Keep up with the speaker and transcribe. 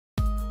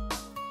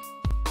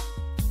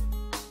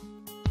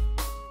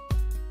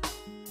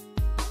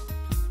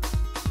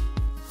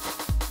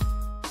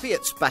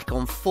Fiat's back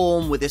on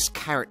form with this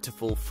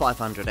characterful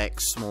 500X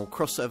small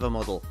crossover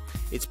model.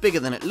 It's bigger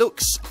than it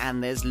looks,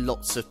 and there's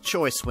lots of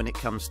choice when it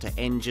comes to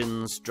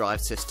engines,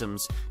 drive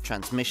systems,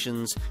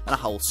 transmissions, and a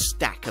whole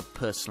stack of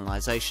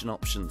personalisation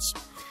options.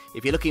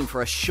 If you're looking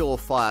for a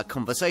surefire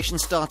conversation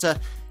starter,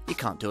 you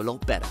can't do a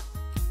lot better.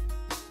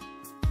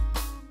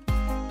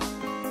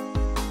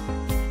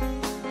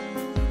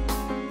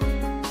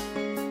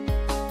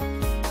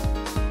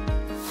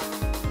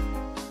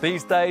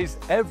 These days,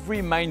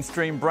 every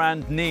mainstream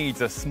brand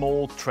needs a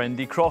small,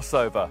 trendy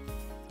crossover.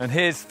 And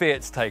here's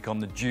Fiat's take on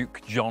the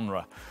Duke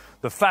genre,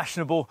 the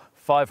fashionable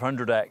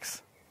 500X.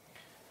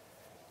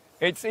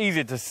 It's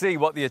easy to see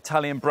what the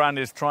Italian brand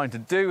is trying to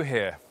do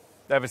here.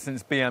 Ever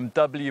since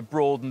BMW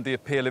broadened the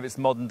appeal of its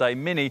modern-day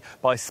Mini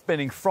by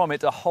spinning from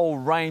it a whole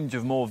range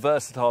of more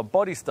versatile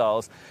body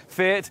styles,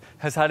 Fiat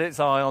has had its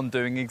eye on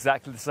doing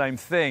exactly the same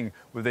thing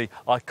with the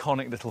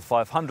iconic little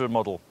 500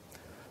 model.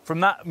 From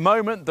that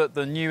moment that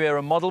the new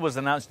era model was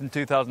announced in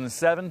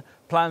 2007,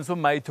 plans were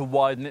made to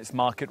widen its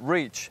market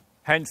reach.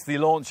 Hence the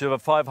launch of a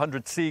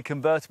 500C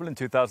convertible in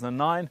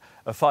 2009,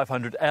 a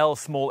 500L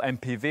small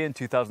MPV in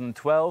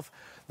 2012,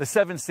 the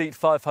 7-seat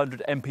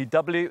 500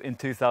 MPW in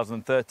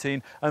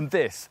 2013, and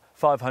this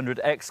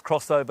 500X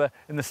crossover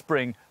in the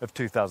spring of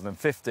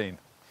 2015.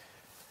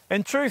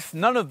 In truth,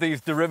 none of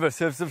these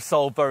derivatives have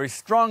sold very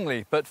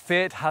strongly, but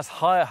Fiat has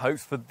higher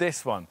hopes for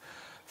this one.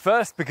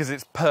 First, because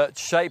its perch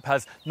shape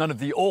has none of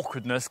the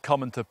awkwardness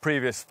common to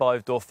previous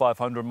 5-door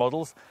 500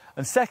 models.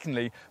 And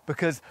secondly,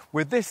 because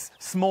with this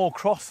small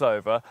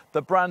crossover,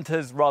 the brand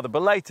has rather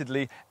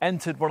belatedly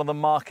entered one of the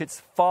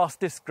market's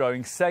fastest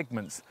growing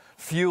segments,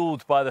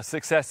 fueled by the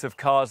success of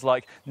cars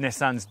like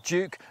Nissan's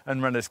Juke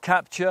and Renault's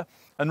Captur,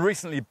 and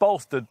recently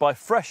bolstered by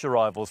fresh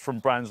arrivals from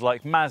brands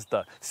like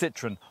Mazda,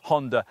 Citroën,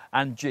 Honda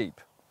and Jeep.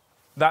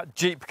 That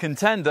Jeep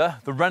contender,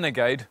 the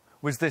Renegade,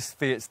 was this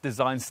Fiat's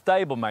design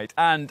stablemate,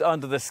 and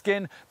under the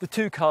skin, the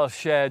two cars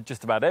shared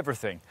just about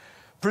everything.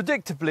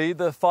 Predictably,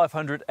 the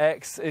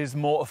 500X is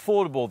more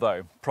affordable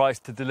though,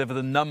 priced to deliver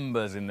the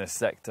numbers in this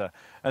sector,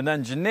 and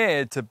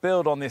engineered to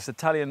build on this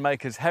Italian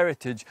maker's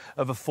heritage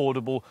of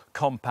affordable,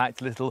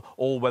 compact little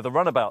all-weather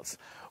runabouts.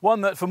 One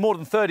that for more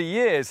than 30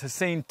 years has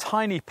seen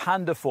tiny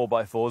Panda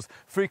 4x4s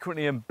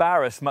frequently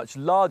embarrass much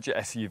larger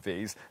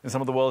SUVs in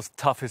some of the world's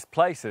toughest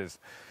places.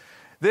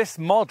 This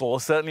model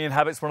certainly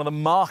inhabits one of the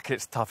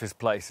market's toughest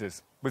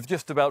places, with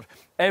just about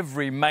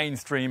every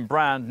mainstream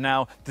brand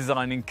now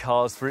designing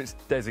cars for its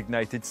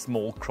designated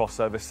small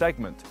crossover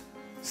segment.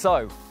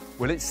 So,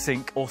 will it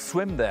sink or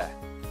swim there?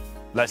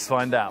 Let's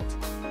find out.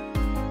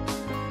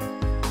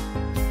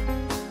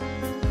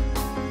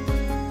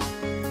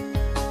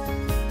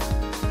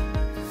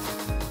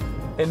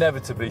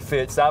 Inevitably,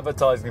 Fiat's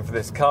advertising for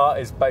this car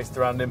is based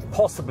around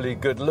impossibly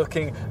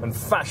good-looking and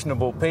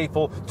fashionable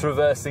people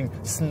traversing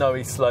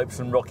snowy slopes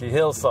and rocky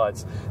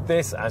hillsides.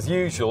 This, as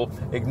usual,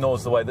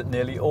 ignores the way that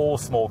nearly all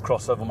small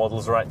crossover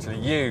models are actually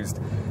used.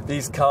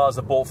 These cars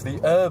are bought for the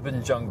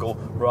urban jungle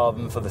rather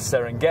than for the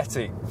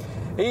Serengeti.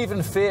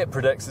 Even Fiat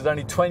predicts that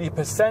only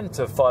 20%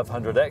 of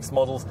 500X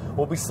models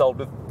will be sold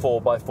with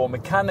 4x4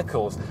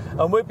 mechanicals,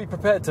 and we'd be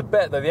prepared to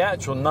bet that the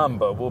actual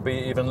number will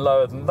be even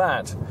lower than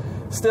that.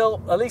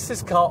 Still, at least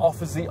this car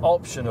offers the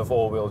option of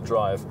all-wheel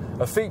drive,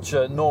 a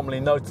feature normally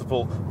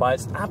notable by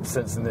its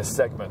absence in this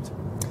segment.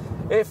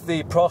 If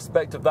the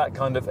prospect of that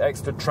kind of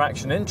extra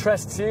traction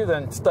interests you,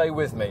 then stay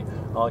with me.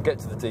 I'll get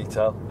to the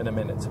detail in a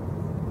minute.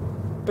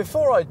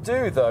 Before I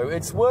do, though,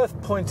 it's worth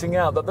pointing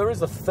out that there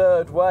is a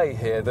third way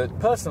here that,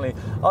 personally,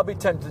 I'd be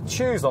tempted to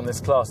choose on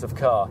this class of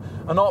car,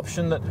 an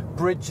option that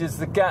bridges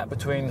the gap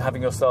between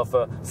having yourself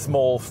a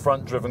small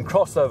front-driven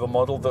crossover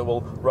model that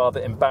will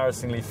rather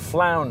embarrassingly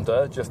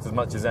flounder just as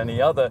much as any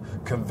other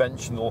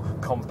conventional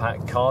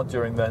compact car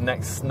during their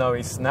next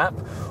snowy snap,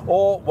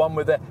 or one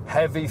with a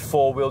heavy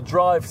four-wheel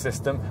drive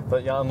system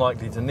that you're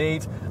unlikely to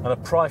need and a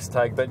price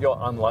tag that you're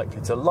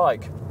unlikely to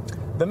like.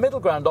 The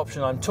middle ground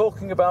option I'm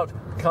talking about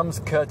comes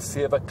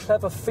courtesy of a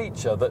clever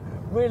feature that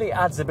really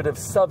adds a bit of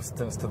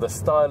substance to the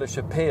stylish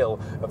appeal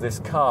of this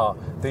car,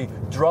 the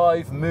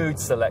Drive Mood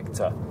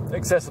Selector,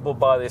 accessible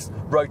by this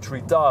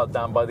rotary dial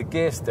down by the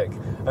gear stick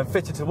and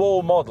fitted to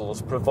all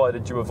models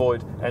provided you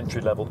avoid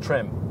entry-level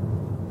trim.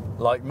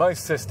 Like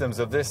most systems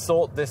of this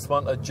sort, this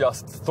one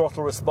adjusts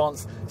throttle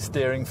response,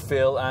 steering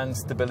feel and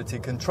stability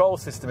control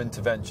system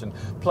intervention,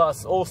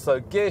 plus also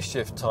gear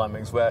shift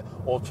timings where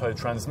auto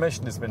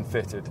transmission has been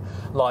fitted.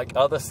 Like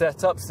other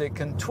setups, it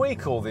can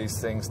tweak all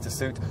these things to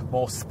suit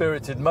more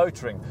spirited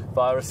motoring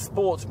via a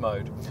sport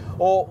mode.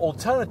 Or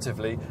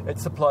alternatively, it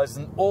supplies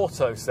an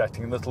auto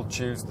setting that'll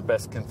choose the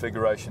best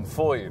configuration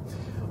for you.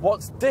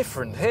 What's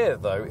different here,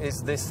 though,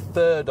 is this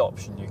third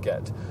option you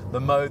get, the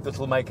mode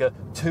that'll make a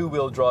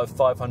two-wheel drive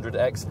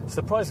 500X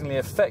surprisingly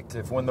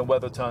effective when the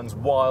weather turns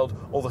wild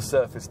or the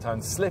surface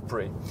turns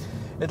slippery.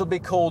 It'll be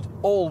called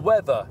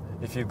all-weather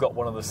if you've got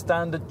one of the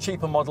standard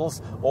cheaper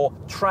models, or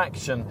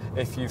traction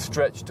if you've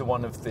stretched to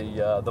one of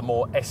the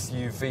more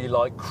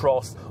SUV-like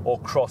Cross or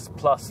Cross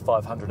Plus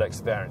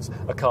 500X variants,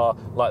 a car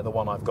like the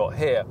one I've got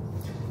here.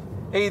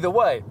 Either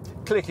way,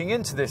 Clicking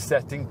into this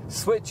setting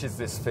switches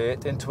this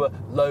Fiat into a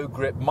low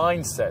grip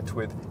mindset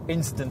with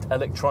instant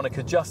electronic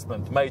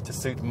adjustment made to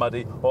suit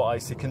muddy or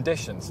icy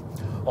conditions.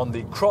 On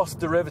the cross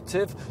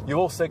derivative, you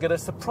also get a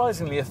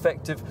surprisingly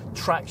effective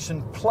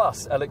traction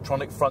plus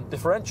electronic front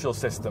differential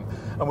system.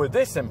 And with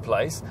this in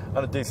place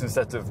and a decent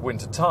set of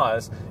winter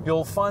tyres,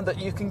 you'll find that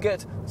you can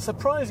get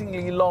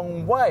surprisingly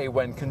long way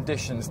when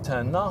conditions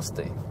turn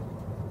nasty.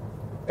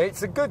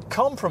 It's a good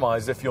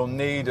compromise if your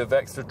need of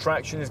extra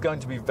traction is going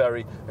to be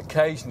very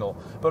occasional.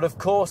 But of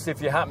course, if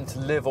you happen to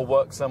live or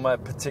work somewhere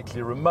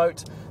particularly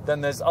remote,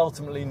 then there's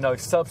ultimately no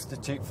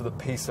substitute for the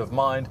peace of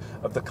mind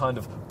of the kind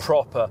of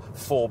proper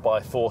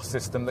 4x4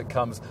 system that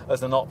comes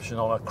as an option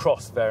on a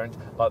cross variant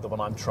like the one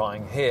I'm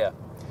trying here.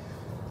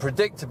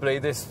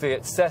 Predictably, this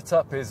Fiat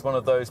setup is one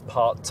of those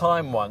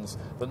part-time ones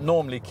that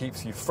normally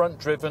keeps you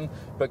front-driven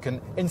but can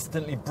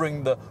instantly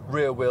bring the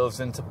rear wheels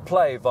into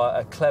play via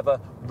a clever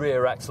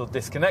rear axle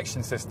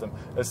disconnection system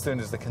as soon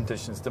as the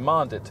conditions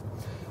demand it.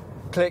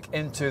 Click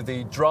into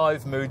the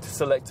drive mood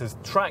selector's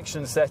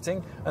traction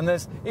setting and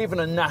there's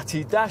even a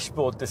natty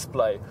dashboard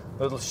display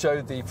that'll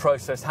show the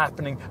process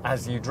happening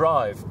as you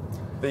drive.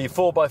 The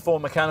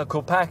 4x4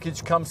 mechanical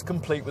package comes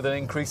complete with an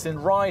increase in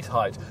ride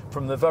height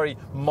from the very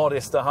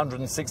modest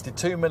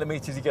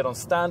 162mm you get on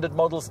standard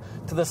models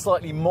to the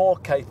slightly more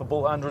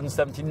capable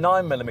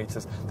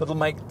 179mm that'll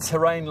make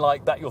terrain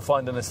like that you'll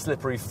find in a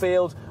slippery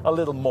field a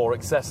little more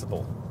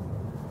accessible.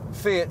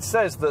 Fiat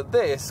says that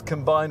this,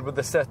 combined with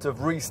a set of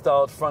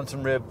restyled front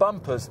and rear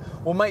bumpers,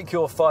 will make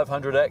your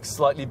 500X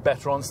slightly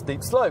better on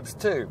steep slopes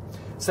too.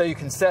 So you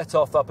can set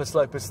off up a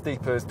slope as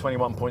steep as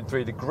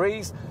 21.3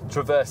 degrees,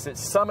 traverse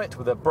its summit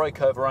with a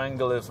breakover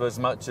angle of as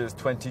much as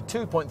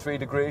 22.3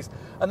 degrees,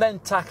 and then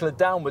tackle a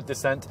downward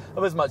descent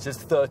of as much as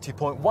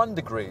 30.1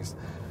 degrees.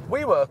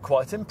 We were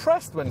quite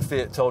impressed when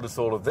Fiat told us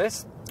all of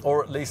this,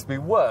 or at least we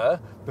were,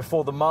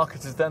 before the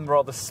marketers then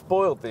rather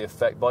spoiled the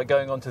effect by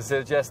going on to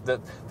suggest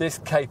that this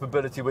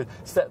capability would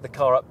set the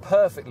car up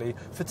perfectly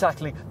for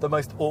tackling the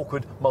most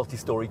awkward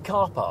multi-storey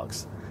car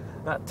parks.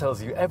 That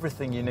tells you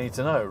everything you need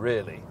to know,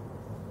 really.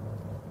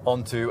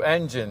 On to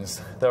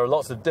engines. There are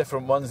lots of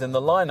different ones in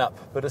the lineup,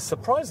 but a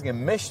surprising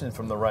omission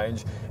from the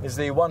range is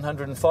the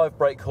 105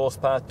 brake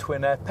horsepower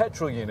twin-air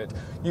petrol unit,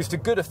 used to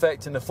good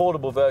effect in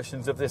affordable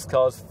versions of this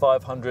car's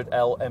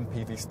 500L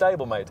MPV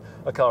stablemate,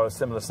 a car of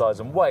similar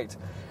size and weight.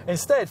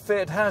 Instead,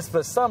 Fiat has,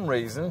 for some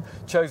reason,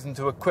 chosen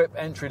to equip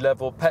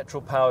entry-level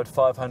petrol-powered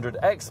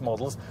 500X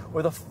models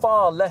with a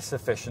far less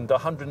efficient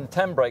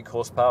 110 brake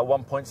horsepower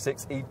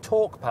 1.6E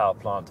torque power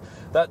plant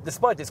that,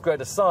 despite its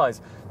greater size,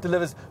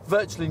 delivers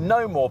virtually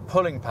no more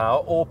pulling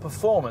power or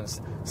performance.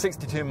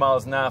 62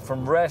 miles an hour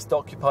from rest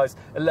occupies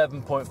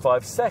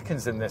 11.5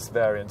 seconds in this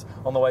variant,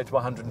 on the way to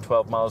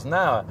 112 miles an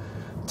hour.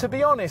 To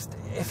be honest,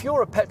 if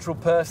you're a petrol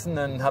person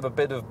and have a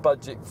bit of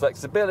budget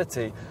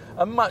flexibility,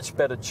 a much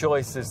better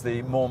choice is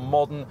the more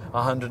modern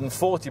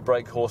 140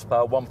 brake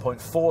horsepower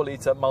 1.4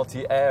 litre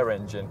multi-air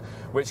engine,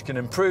 which can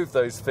improve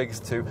those figures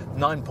to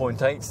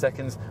 9.8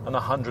 seconds and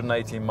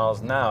 118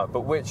 miles an hour,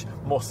 but which,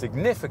 more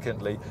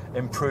significantly,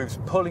 improves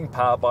pulling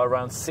power by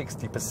around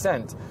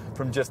 60%,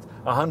 from just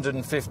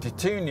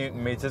 152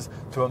 newton meters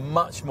to a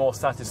much more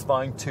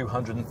satisfying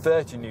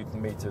 230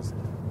 newton meters.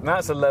 And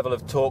that's a level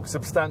of torque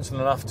substantial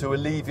enough to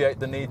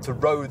alleviate the need to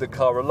row the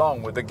car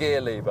along with the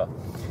gear lever.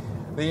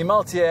 The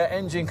multi-air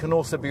engine can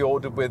also be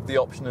ordered with the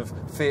option of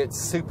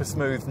Fiat's super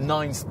smooth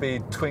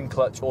 9-speed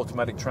twin-clutch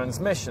automatic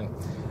transmission,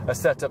 a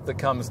setup that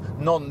comes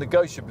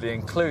non-negotiably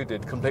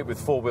included, complete with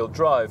 4-wheel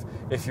drive,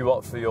 if you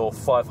opt for your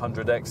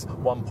 500X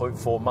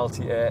 1.4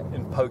 multi-air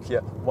in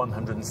pokier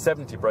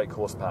 170 brake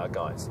horsepower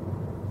guys.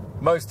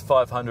 Most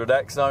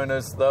 500X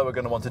owners, though, are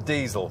going to want a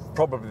diesel,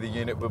 probably the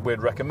unit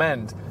we'd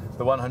recommend,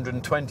 the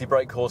 120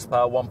 brake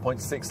horsepower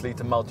 1.6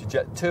 litre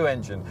multi-jet 2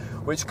 engine,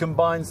 which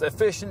combines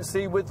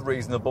efficiency with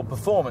reasonable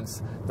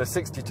performance. The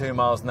 62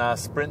 miles an hour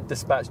sprint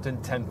dispatched in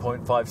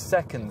 10.5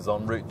 seconds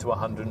en route to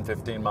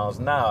 115 miles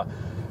an hour.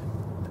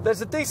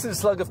 There's a decent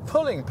slug of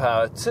pulling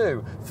power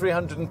too,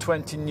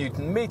 320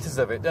 newton meters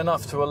of it,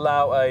 enough to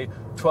allow a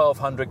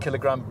 1,200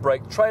 kilogram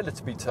brake trailer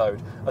to be towed,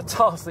 a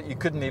task that you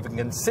couldn't even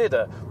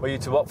consider were you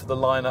to opt for the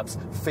lineup's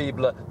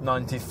feebler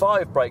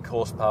 95 brake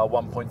horsepower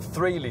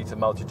 1.3 litre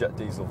multi-jet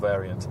diesel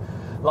variant.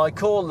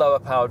 Like all lower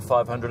powered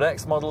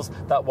 500X models,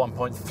 that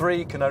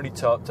 1.3 can only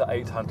tow up to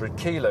 800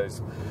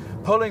 kilos.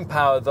 Pulling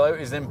power, though,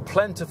 is in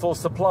plentiful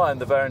supply in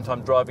the variant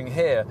I'm driving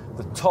here,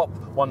 the top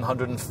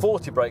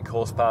 140 brake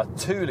horsepower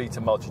 2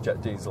 litre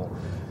multi-jet diesel.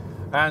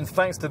 And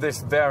thanks to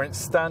this variant's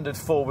standard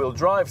 4-wheel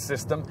drive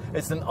system,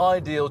 it's an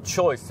ideal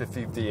choice if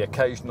you've the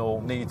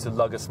occasional need to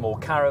lug a small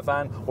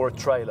caravan or a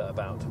trailer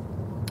about.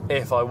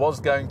 If I was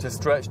going to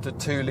stretch to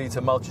 2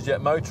 litre multi-jet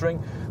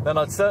motoring, then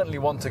I'd certainly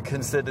want to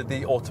consider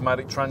the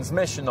automatic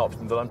transmission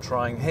option that I'm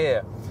trying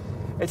here.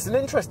 It's an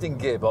interesting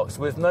gearbox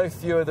with no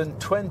fewer than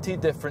 20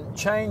 different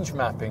change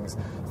mappings,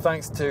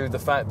 thanks to the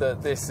fact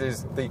that this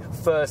is the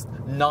first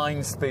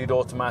 9-speed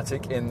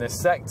automatic in this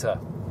sector.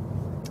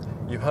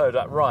 You heard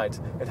that right,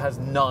 it has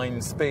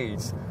 9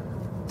 speeds.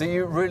 Do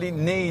you really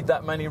need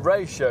that many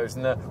ratios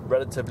in a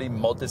relatively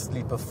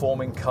modestly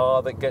performing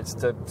car that gets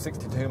to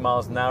 62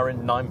 miles an hour in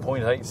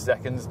 9.8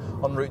 seconds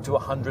en route to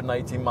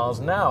 180 miles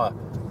an hour?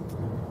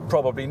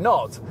 Probably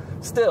not.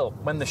 Still,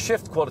 when the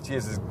shift quality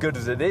is as good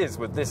as it is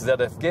with this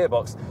ZF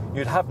gearbox,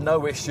 you'd have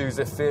no issues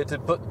if Fiat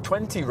had put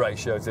 20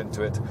 ratios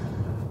into it.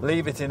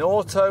 Leave it in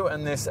auto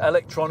and this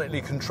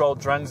electronically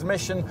controlled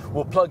transmission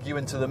will plug you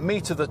into the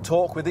meat of the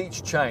torque with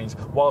each change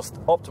whilst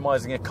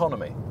optimising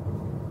economy.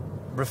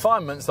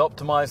 Refinements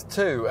optimised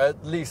too,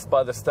 at least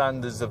by the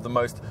standards of the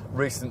most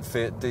recent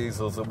Fiat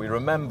diesels that we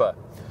remember.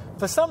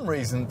 For some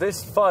reason,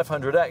 this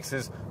 500X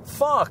is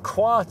far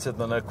quieter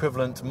than an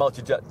equivalent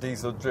multi-jet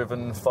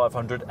diesel-driven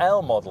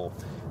 500L model.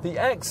 The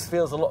X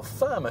feels a lot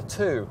firmer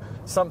too,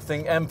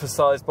 something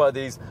emphasised by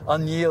these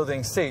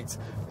unyielding seats.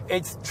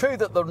 It's true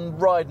that the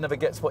ride never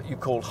gets what you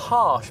call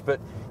harsh, but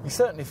you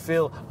certainly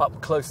feel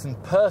up close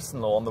and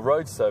personal on the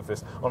road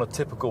surface on a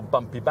typical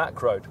bumpy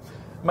back road.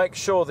 Make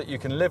sure that you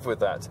can live with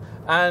that.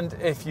 And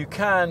if you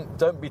can,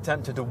 don't be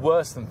tempted to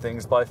worsen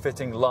things by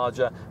fitting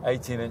larger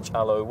 18-inch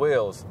alloy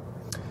wheels.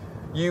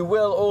 You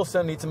will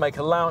also need to make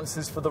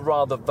allowances for the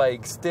rather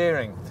vague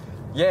steering.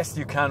 Yes,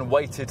 you can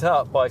weight it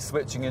up by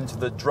switching into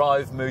the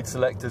drive mood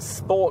selector's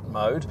sport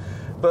mode,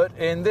 but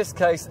in this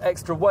case,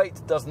 extra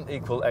weight doesn't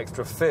equal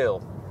extra feel.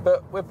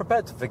 But we're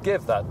prepared to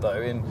forgive that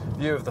though, in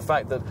view of the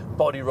fact that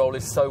body roll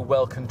is so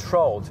well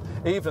controlled,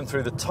 even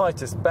through the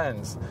tightest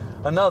bends.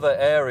 Another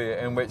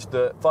area in which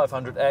the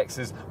 500X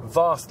is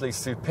vastly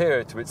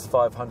superior to its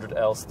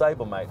 500L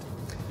stablemate.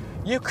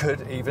 You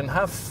could even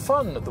have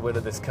fun at the wheel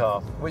of this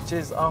car, which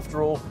is,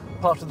 after all,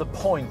 part of the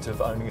point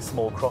of owning a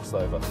small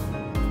crossover.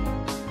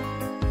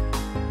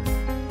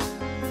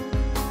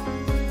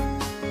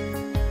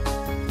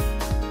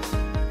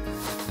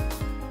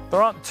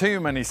 There aren't too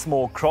many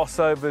small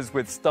crossovers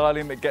with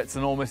styling that gets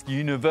an almost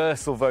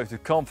universal vote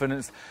of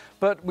confidence,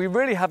 but we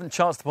really haven't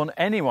chanced upon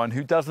anyone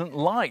who doesn't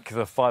like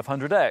the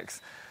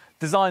 500X.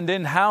 Designed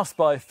in-house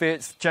by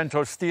Fiat's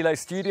Centro Stile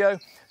studio,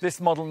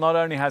 this model not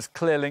only has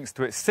clear links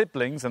to its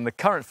siblings and the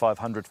current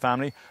 500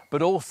 family,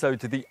 but also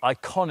to the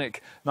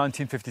iconic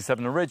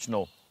 1957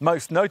 original,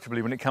 most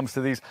notably when it comes to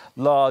these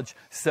large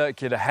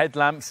circular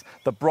headlamps,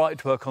 the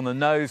bright work on the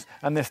nose,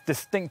 and this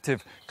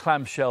distinctive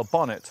clamshell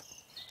bonnet.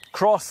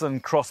 Cross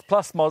and Cross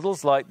Plus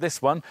models like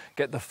this one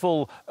get the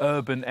full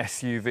urban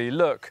SUV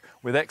look,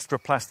 with extra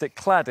plastic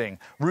cladding,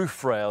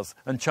 roof rails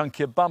and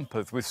chunkier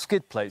bumpers with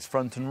skid plates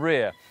front and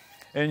rear.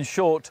 In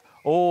short,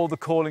 all the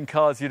calling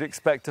cards you'd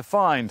expect to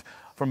find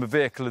from a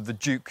vehicle of the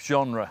Duke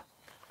genre.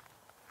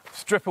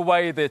 Strip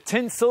away the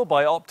tinsel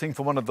by opting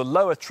for one of the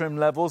lower trim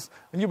levels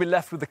and you'll be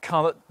left with a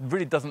car that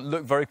really doesn't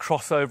look very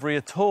crossovery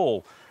at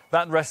all.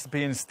 That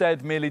recipe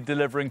instead merely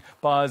delivering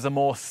buyers a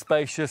more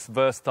spacious,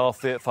 versatile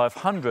Fiat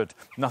 500,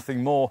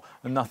 nothing more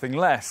and nothing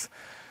less.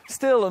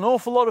 Still, an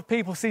awful lot of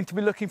people seem to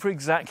be looking for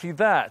exactly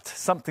that,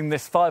 something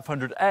this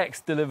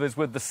 500X delivers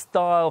with the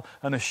style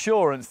and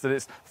assurance that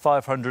its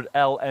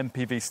 500L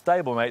MPV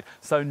stablemate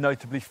so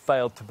notably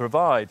failed to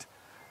provide.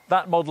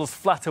 That model's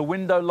flatter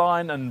window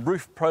line and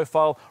roof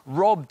profile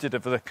robbed it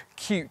of the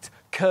cute,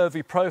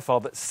 curvy profile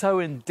that so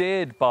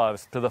endeared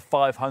buyers to the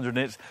 500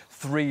 in its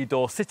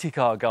three-door city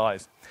car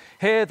guise.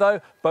 Here,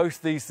 though,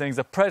 both these things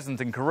are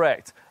present and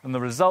correct, and the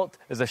result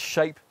is a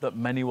shape that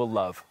many will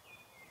love.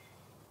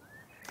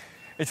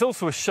 It's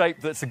also a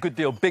shape that's a good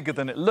deal bigger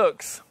than it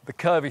looks, the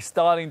curvy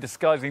styling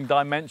disguising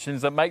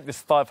dimensions that make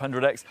this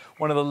 500X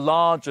one of the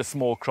larger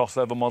small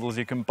crossover models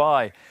you can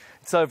buy.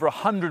 It's over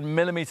 100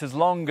 millimetres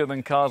longer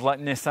than cars like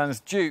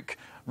Nissan's Duke,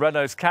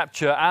 Renault's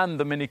Captur and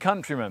the Mini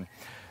Countryman.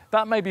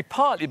 That may be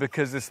partly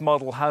because this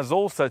model has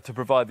also to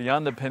provide the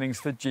underpinnings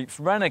for Jeep's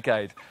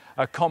Renegade,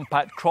 a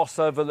compact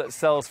crossover that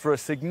sells for a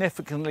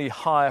significantly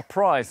higher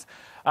price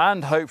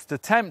and hopes to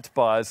tempt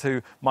buyers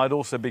who might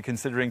also be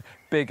considering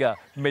bigger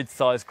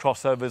mid-sized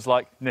crossovers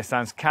like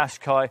Nissan's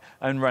Qashqai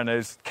and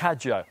Renault's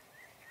Cadjo.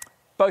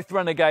 Both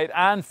Renegade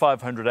and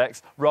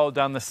 500X roll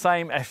down the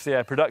same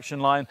FCA production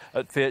line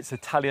at Fiat's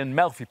Italian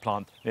Melfi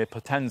plant near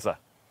Potenza.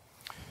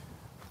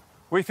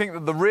 We think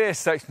that the rear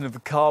section of the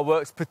car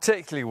works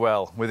particularly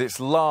well with its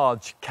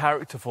large,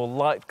 characterful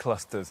light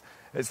clusters,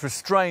 its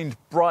restrained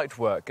bright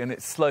work and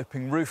its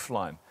sloping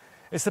roofline.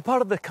 It's the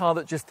part of the car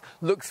that just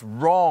looks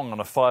wrong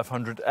on a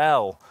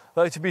 500L,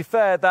 though to be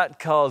fair, that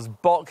car's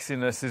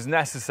boxiness is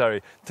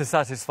necessary to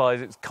satisfy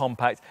its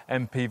compact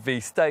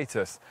MPV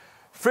status.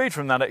 Freed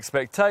from that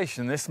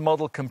expectation, this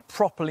model can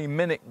properly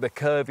mimic the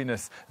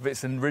curviness of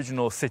its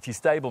original city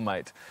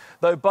stablemate,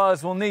 though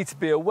buyers will need to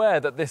be aware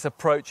that this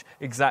approach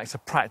exacts a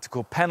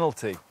practical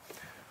penalty.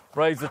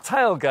 Raise the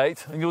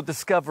tailgate and you'll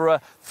discover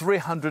a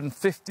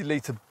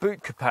 350-litre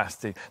boot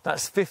capacity.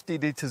 That's 50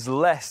 litres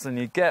less than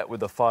you get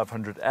with a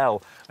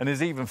 500L and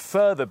is even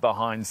further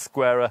behind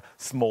squarer,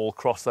 small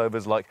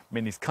crossovers like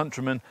Mini's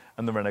Countryman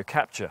and the Renault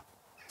Captur.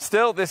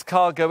 Still, this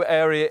cargo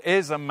area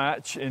is a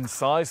match in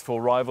size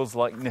for rivals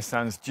like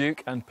Nissan's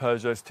Duke and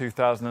Peugeot's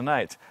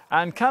 2008,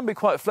 and can be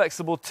quite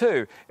flexible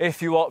too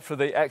if you opt for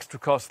the extra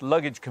cost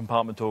luggage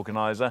compartment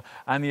organiser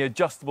and the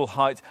adjustable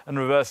height and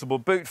reversible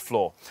boot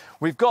floor.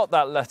 We've got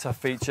that letter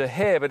feature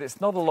here, but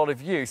it's not a lot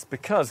of use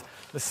because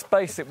the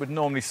space it would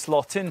normally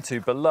slot into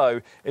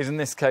below is in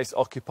this case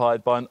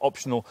occupied by an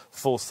optional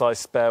full-size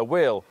spare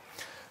wheel.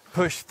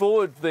 Push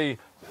forward the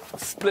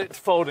split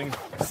folding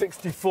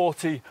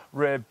 60/40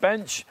 rear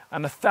bench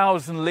and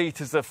 1,000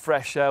 litres of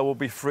fresh air will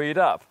be freed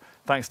up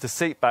thanks to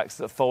seat backs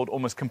that fold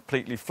almost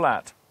completely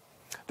flat.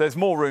 There's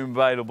more room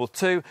available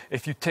too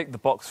if you tick the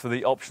box for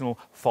the optional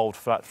fold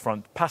flat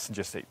front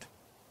passenger seat.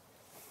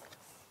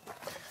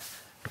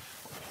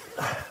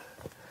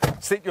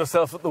 Seat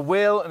yourself at the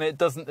wheel and it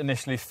doesn't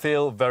initially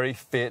feel very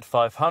Fiat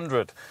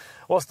 500.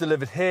 What's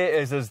delivered here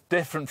is as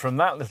different from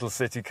that little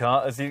city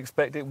car as you'd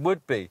expect it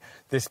would be,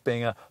 this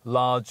being a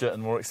larger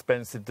and more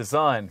expensive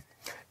design.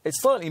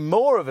 It's slightly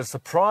more of a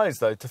surprise,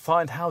 though, to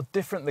find how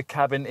different the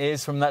cabin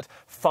is from that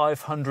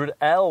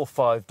 500L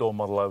five-door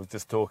model I was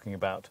just talking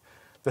about.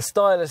 The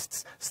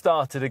stylists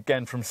started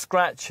again from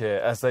scratch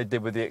here, as they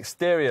did with the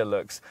exterior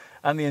looks,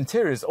 and the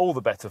interior is all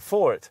the better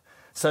for it.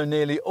 So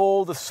nearly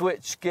all the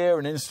switch gear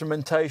and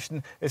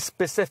instrumentation is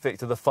specific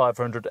to the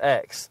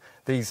 500X.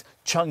 These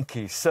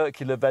chunky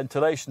circular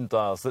ventilation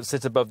dials that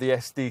sit above the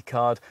SD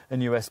card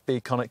and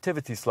USB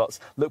connectivity slots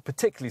look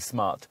particularly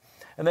smart.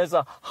 And there's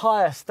a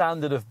higher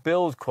standard of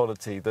build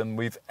quality than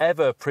we've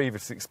ever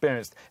previously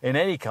experienced in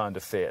any kind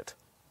of Fiat.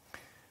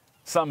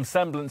 Some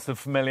semblance of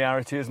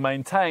familiarity is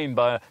maintained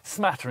by a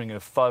smattering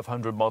of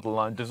 500 model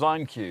line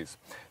design cues.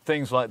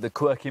 Things like the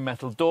quirky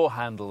metal door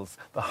handles,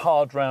 the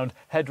hard round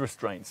head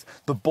restraints,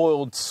 the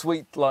boiled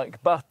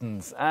sweet-like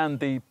buttons and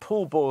the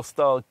pull bore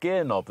style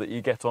gear knob that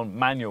you get on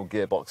manual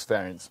gearbox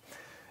variants.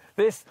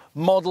 This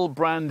model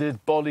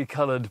branded body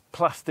coloured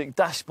plastic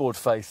dashboard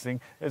facing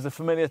is a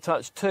familiar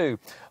touch too,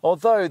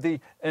 although the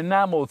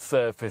enamelled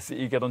surface that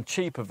you get on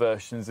cheaper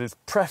versions is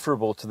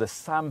preferable to the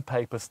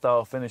sandpaper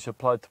style finish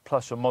applied to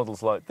plusher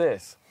models like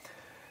this.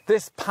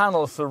 This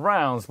panel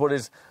surrounds what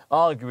is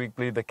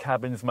arguably the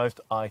cabin's most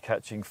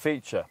eye-catching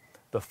feature,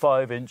 the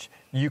 5-inch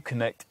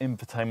Uconnect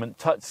infotainment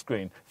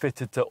touchscreen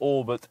fitted to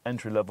all but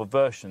entry-level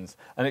versions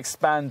and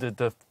expanded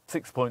to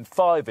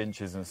 6.5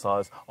 inches in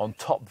size on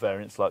top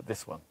variants like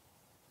this one.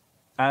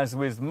 As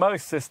with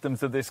most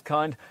systems of this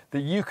kind, the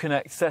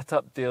Uconnect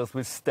setup deals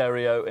with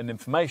stereo and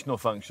informational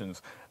functions,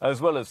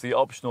 as well as the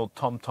optional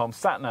TomTom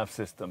sat-nav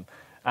system,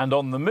 and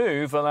on the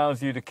move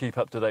allows you to keep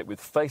up to date with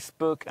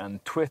Facebook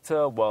and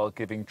Twitter while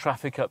giving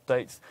traffic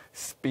updates,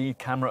 speed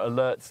camera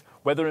alerts,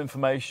 weather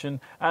information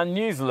and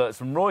news alerts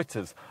from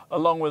Reuters,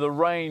 along with a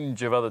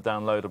range of other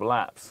downloadable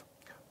apps.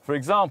 For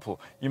example,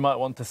 you might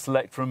want to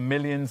select from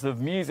millions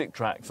of music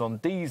tracks on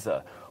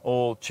Deezer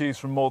or choose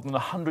from more than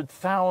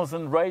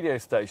 100,000 radio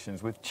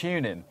stations with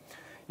TuneIn.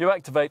 You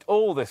activate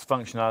all this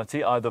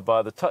functionality either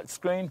via the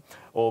touchscreen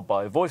or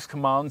by voice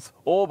commands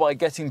or by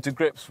getting to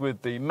grips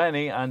with the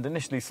many and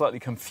initially slightly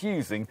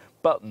confusing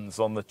buttons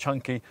on the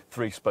chunky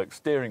 3-spoke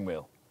steering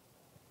wheel.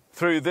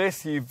 Through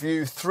this you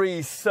view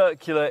 3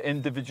 circular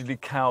individually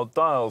cowed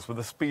dials with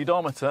a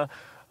speedometer,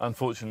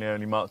 unfortunately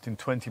only marked in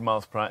 20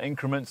 miles per hour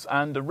increments,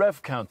 and a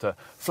rev counter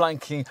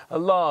flanking a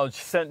large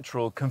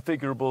central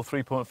configurable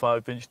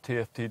 3.5-inch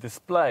TFT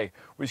display,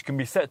 which can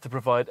be set to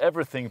provide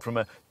everything from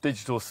a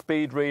digital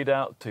speed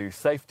readout to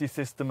safety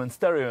system and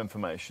stereo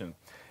information.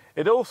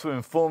 It also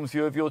informs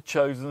you of your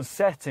chosen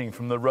setting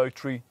from the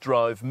rotary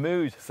drive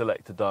mood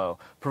selector dial,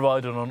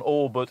 provided on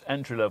all but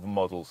entry-level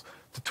models,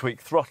 to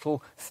tweak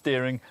throttle,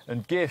 steering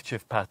and gear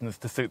shift patterns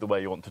to suit the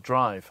way you want to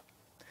drive.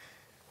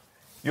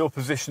 You're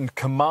positioned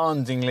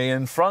commandingly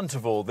in front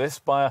of all this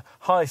by a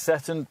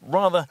high-set and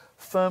rather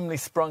firmly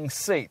sprung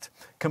seat,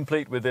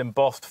 complete with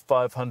embossed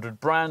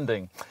 500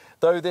 branding,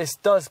 though this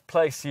does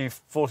place you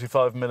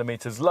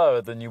 45mm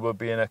lower than you would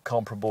be in a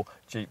comparable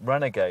Jeep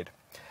Renegade.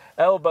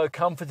 Elbow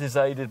comfort is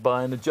aided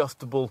by an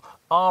adjustable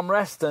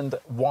armrest and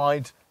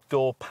wide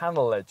door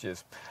panel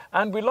edges.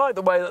 And we like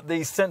the way that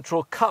these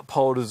central cup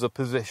holders are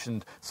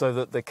positioned so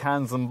that the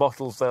cans and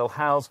bottles they'll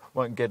house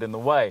won't get in the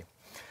way.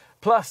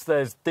 Plus,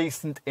 there's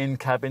decent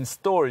in-cabin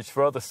storage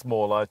for other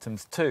small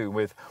items too,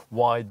 with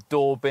wide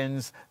door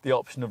bins, the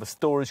option of a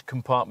storage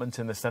compartment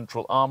in the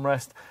central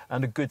armrest,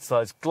 and a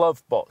good-sized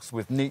glove box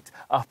with neat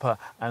upper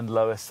and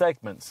lower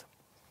segments.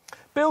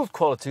 Build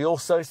quality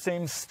also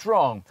seems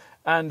strong,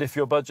 and if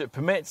your budget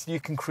permits,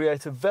 you can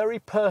create a very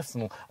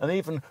personal and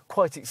even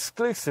quite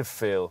exclusive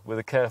feel with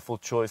a careful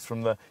choice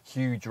from the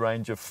huge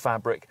range of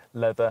fabric,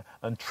 leather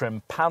and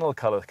trim panel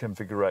colour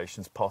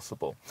configurations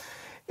possible.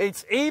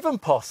 It's even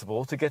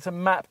possible to get a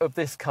map of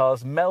this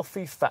car's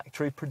Melfi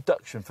factory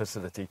production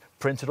facility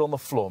printed on the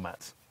floor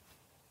mats.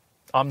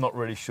 I'm not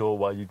really sure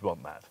why you'd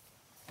want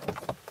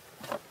that.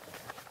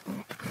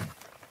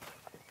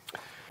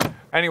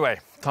 Anyway,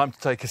 time to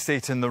take a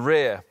seat in the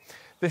rear.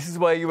 This is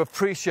where you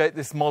appreciate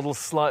this model's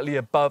slightly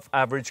above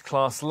average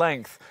class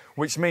length,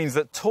 which means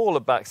that taller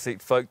backseat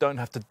folk don't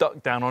have to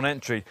duck down on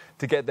entry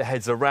to get their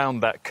heads around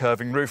that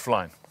curving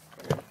roofline.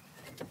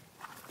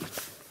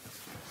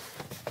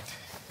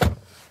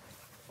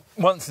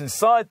 Once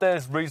inside,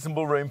 there's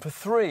reasonable room for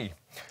 3.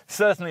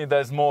 Certainly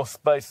there's more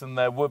space than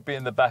there would be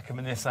in the back of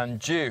a Nissan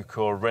Juke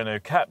or a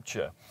Renault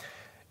Captur.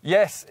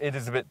 Yes, it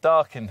is a bit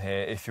dark in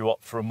here if you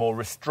opt for a more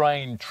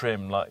restrained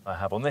trim like I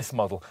have on this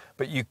model,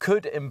 but you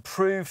could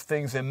improve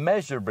things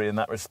immeasurably in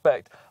that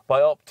respect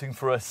by opting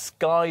for a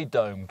sky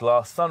dome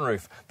glass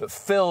sunroof that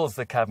fills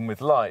the cabin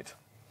with light.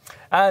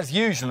 As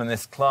usual in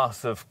this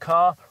class of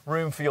car,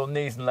 room for your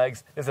knees and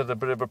legs is at a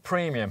bit of a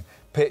premium,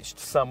 pitched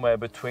somewhere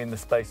between the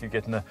space you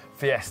get in a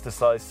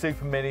Fiesta-sized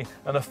Super Mini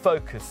and a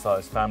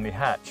Focus-sized family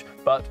hatch,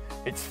 but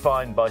it's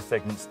fine by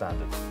segment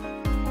standards.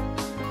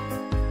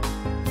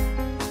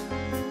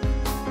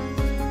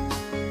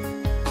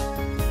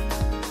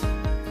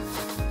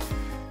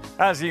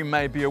 As you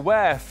may be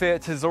aware,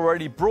 Fiat has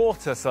already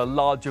brought us a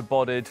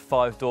larger-bodied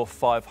 5-door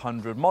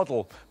 500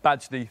 model,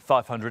 badged the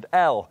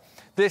 500L.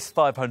 This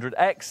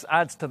 500X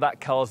adds to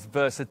that car's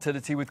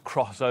versatility with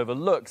crossover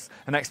looks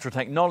and extra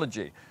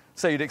technology,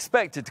 so you'd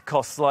expect it to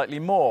cost slightly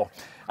more.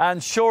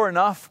 And sure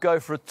enough, go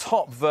for a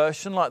top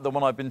version like the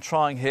one I've been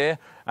trying here,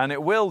 and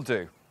it will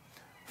do.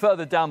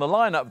 Further down the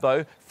lineup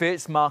though,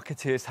 Fiat's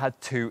marketeers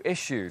had 2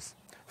 issues.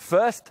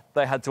 First,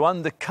 they had to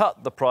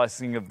undercut the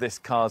pricing of this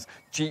car's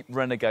Jeep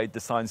Renegade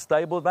design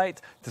stablemate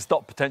to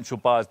stop potential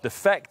buyers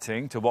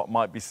defecting to what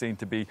might be seen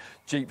to be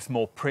Jeep's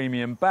more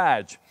premium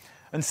badge.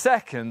 And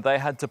second, they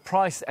had to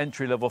price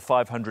entry-level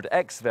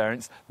 500X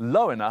variants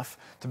low enough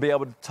to be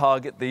able to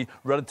target the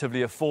relatively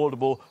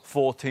affordable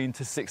 £14,000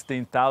 to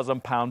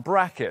 £16,000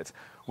 bracket,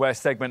 where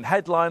segment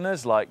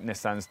headliners like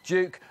Nissan's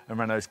Juke and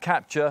Renault's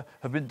Captur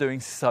have been doing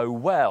so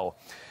well.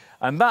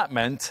 And that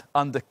meant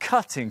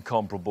undercutting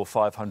comparable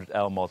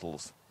 500L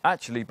models,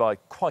 actually by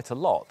quite a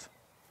lot.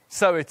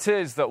 So it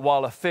is that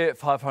while a Fiat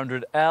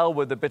 500L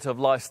with a bit of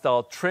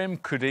lifestyle trim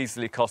could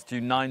easily cost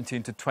you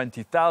 $19,000 to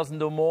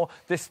 $20,000 or more,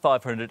 this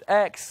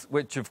 500X,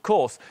 which of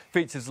course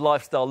features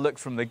lifestyle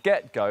looks from the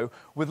get-go,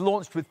 was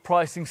launched with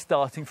pricing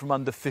starting from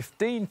under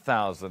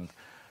 $15,000.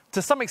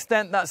 To some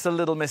extent, that's a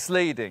little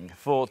misleading,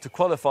 for to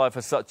qualify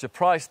for such a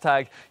price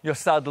tag, you're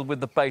saddled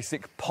with the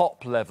basic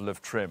pop level of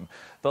trim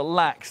that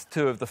lacks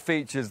 2 of the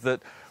features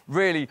that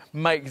really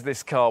make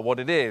this car what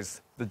it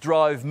is. The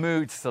drive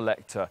mood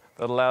selector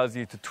that allows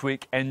you to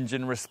tweak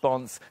engine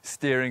response,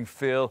 steering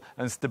feel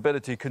and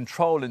stability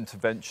control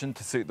intervention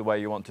to suit the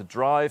way you want to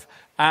drive,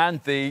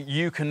 and the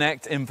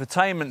Uconnect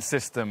infotainment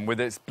system with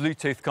its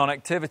Bluetooth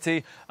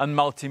connectivity and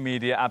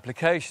multimedia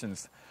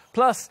applications.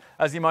 Plus,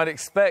 as you might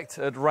expect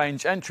at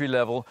range entry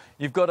level,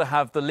 you've got to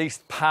have the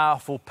least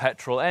powerful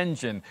petrol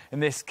engine, in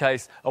this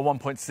case a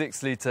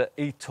 1.6 litre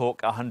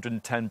e-torque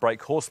 110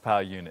 brake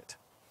horsepower unit.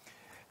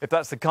 If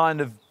that's the kind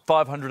of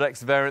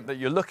 500X variant that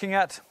you're looking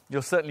at,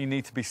 you'll certainly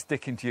need to be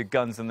sticking to your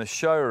guns in the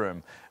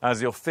showroom,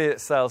 as your Fiat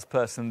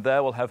salesperson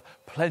there will have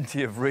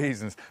plenty of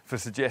reasons for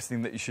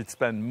suggesting that you should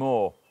spend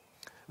more.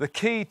 The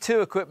key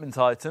 2 equipment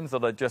items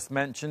that I just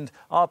mentioned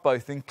are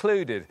both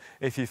included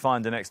if you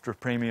find an extra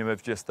premium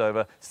of just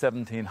over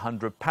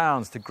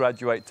 £1,700 to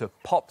graduate to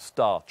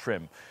Popstar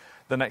trim,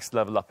 the next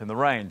level up in the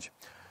range.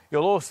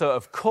 You'll also,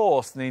 of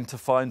course, need to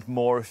find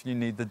more if you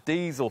need the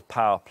diesel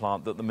power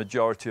plant that the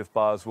majority of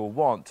buyers will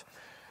want.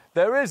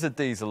 There is a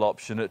diesel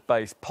option at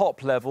base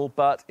pop level,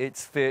 but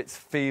it's Fiat's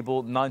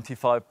feeble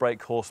 95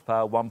 brake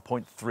horsepower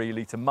 1.3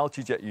 litre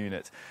multijet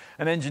unit,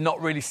 an engine not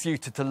really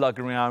suited to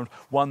lugging around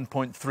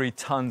 1.3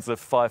 tonnes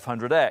of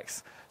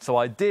 500X. So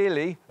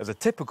ideally, as a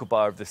typical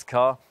buyer of this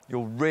car,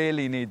 you'll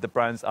really need the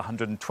brand's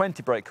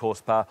 120 brake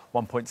horsepower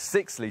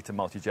 1.6 litre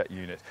multijet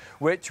unit,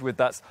 which with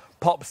that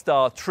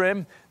Popstar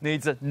trim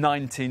needs a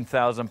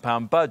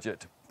 £19,000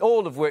 budget,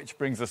 all of which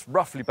brings us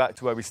roughly back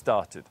to where we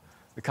started.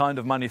 The kind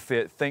of money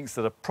Fiat thinks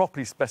that a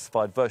properly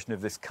specified version of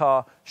this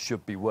car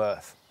should be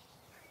worth.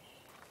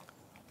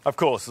 Of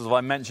course, as I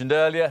mentioned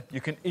earlier,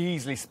 you can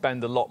easily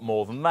spend a lot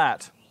more than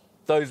that.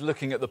 Those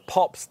looking at the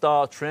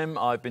Popstar trim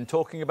I've been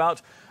talking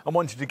about and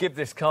wanting to give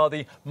this car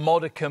the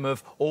modicum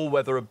of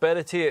all-weather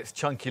ability its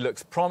chunky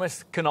looks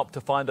promise can opt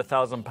to find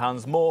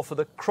 £1,000 more for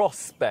the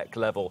cross-spec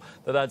level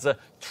that adds a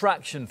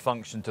traction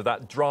function to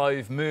that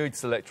drive mood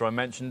selector I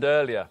mentioned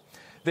earlier.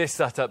 This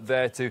sat up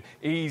there to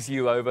ease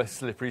you over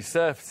slippery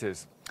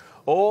surfaces.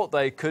 Or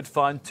they could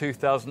find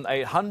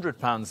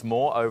 £2,800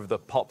 more over the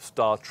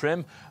Popstar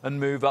trim and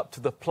move up to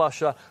the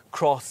plusher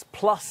Cross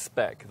Plus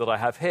spec that I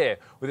have here,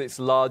 with its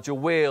larger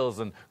wheels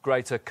and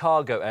greater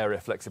cargo area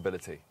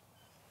flexibility.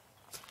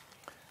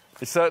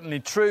 It's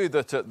certainly true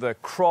that at the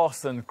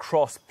Cross and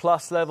Cross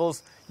Plus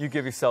levels, you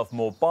give yourself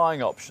more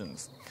buying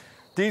options.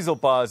 Diesel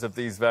buyers of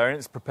these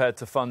variants prepared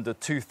to fund a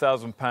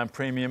 £2,000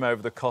 premium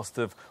over the cost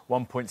of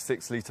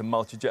 1.6 litre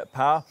multijet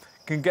power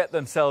can get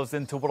themselves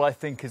into what I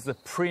think is the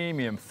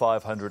premium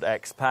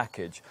 500X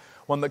package,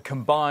 one that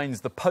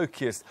combines the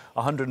pokiest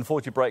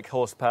 140 brake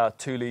horsepower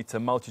 2 litre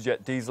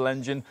multijet diesel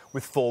engine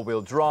with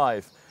 4-wheel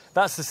drive.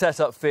 That's the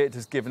setup Fiat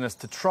has given us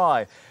to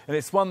try, and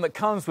it's one that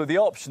comes with the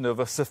option of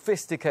a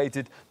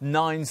sophisticated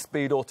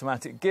 9-speed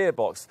automatic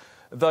gearbox,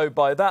 though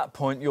by that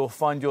point you'll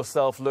find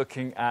yourself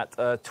looking at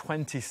a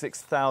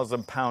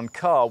 £26,000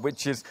 car,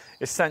 which is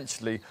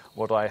essentially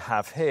what I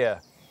have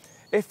here.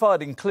 if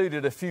I'd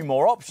included a few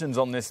more options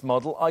on this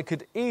model, I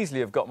could easily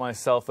have got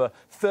myself a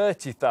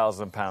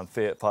 £30,000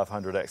 Fiat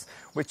 500X,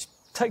 which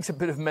takes a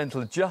bit of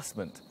mental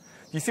adjustment. Do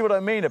you see what I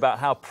mean about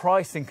how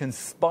pricing can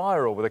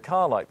spiral with a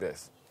car like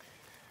this?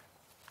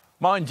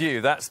 Mind you,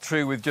 that's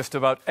true with just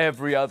about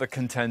every other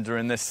contender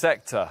in this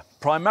sector,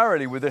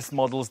 primarily with this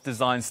model's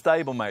design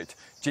stablemate,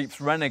 Jeep's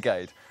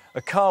Renegade,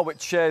 a car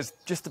which shares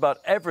just about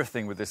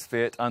everything with this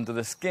Fiat under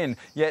the skin,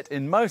 yet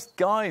in most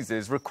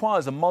guises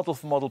requires a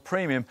model-for-model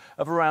premium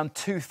of around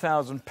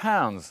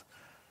 £2,000.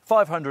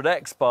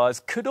 500X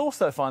buyers could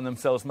also find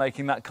themselves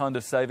making that kind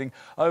of saving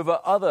over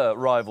other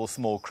rival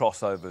small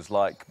crossovers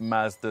like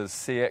Mazda's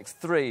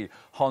CX-3,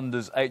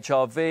 Honda's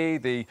HR-V,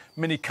 the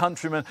Mini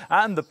Countryman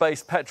and the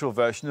base petrol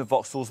version of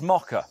Vauxhall's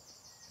Mokka.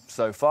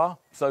 So far,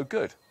 so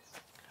good.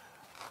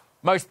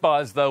 Most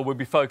buyers, though, will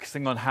be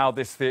focusing on how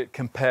this Fiat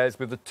compares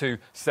with the two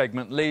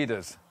segment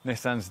leaders,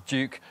 Nissan's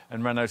Juke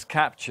and Renault's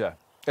Captur.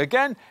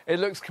 Again, it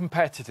looks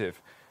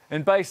competitive.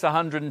 In base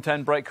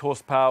 110 brake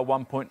horsepower,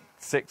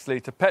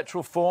 1.6-litre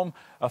petrol form,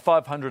 a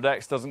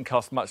 500X doesn't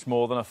cost much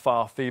more than a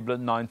far feebler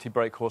 90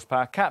 brake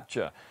horsepower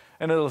Captur,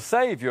 and it'll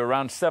save you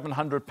around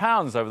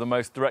 £700 over the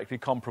most directly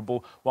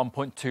comparable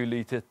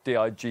 1.2-litre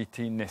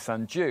DI-GT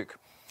Nissan Juke.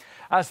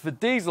 As for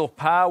diesel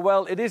power,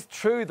 well, it is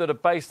true that a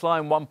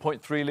baseline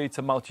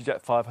 1.3-litre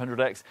multijet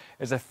 500X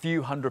is a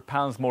few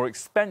 £100 more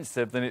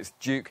expensive than its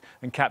Juke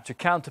and Captur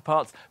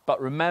counterparts,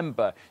 but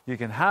remember, you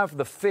can have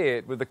the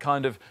Fiat with the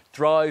kind of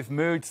drive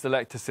mood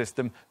selector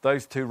system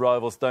those two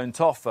rivals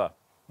don't offer.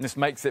 This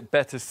makes it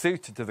better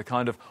suited to the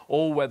kind of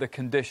all-weather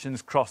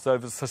conditions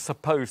crossovers are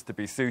supposed to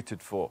be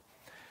suited for.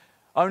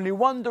 Only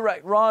one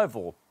direct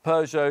rival,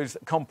 Peugeot's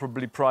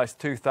comparably priced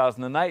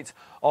 2008,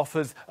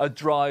 offers a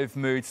drive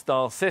mood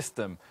style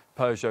system.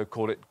 Peugeot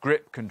call it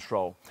grip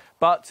control.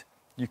 But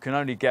you can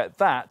only get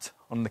that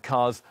on the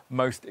car's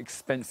most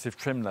expensive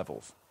trim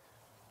levels.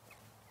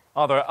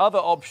 Are there other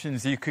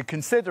options you could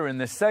consider in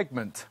this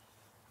segment?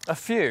 A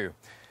few.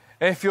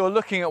 If you're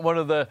looking at one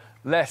of the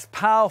less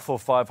powerful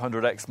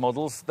 500X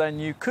models, then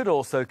you could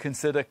also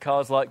consider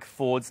cars like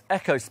Ford's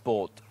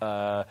EcoSport,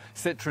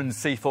 Citroen's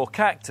C4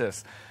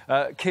 Cactus,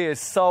 Kia's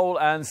Soul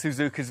and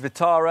Suzuki's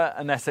Vitara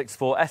and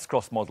SX4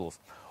 S-Cross models.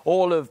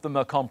 All of them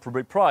are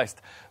comparably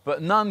priced,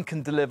 but none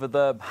can deliver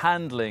the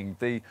handling,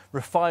 the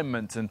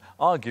refinement and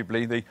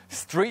arguably the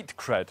street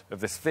cred of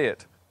this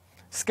Fiat.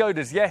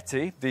 Skoda's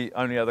Yeti, the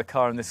only other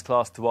car in this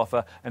class to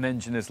offer an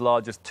engine as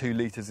large as 2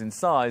 litres in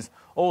size,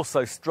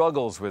 also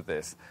struggles with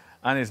this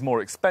and is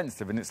more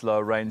expensive in its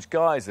lower range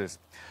guises.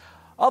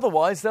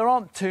 Otherwise, there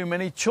aren't too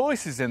many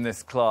choices in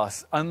this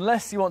class,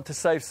 unless you want to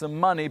save some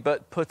money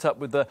but put up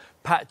with the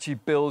patchy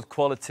build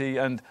quality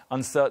and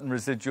uncertain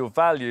residual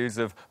values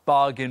of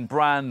bargain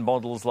brand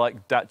models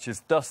like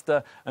Dacia's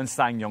Duster and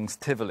SsangYong's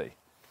Tivoli.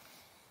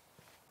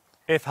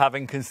 If,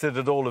 having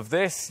considered all of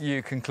this,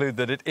 you conclude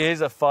that it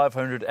is a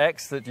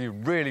 500X that you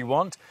really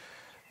want,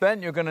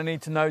 then you're going to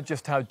need to know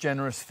just how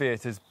generous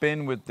Fiat has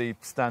been with the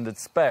standard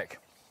spec.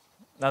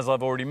 As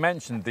I've already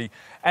mentioned, the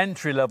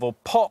entry-level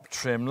pop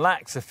trim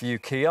lacks a few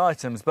key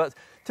items, but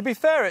to be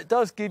fair, it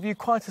does give you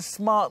quite a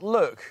smart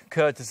look,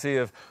 courtesy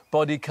of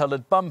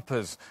body-coloured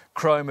bumpers,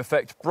 chrome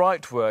effect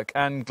brightwork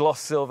and gloss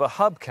silver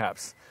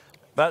hubcaps.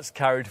 That's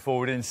carried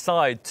forward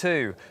inside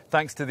too,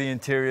 thanks to the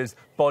interior's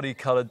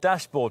body-coloured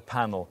dashboard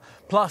panel.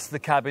 Plus, the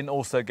cabin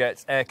also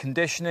gets air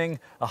conditioning,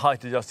 a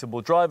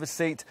height-adjustable driver's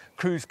seat,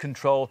 cruise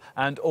control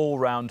and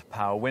all-round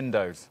power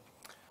windows.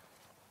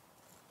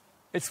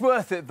 It's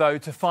worth it, though,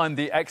 to find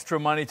the extra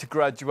money to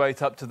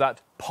graduate up to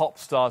that pop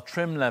star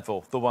trim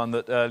level, the one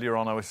that earlier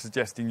on I was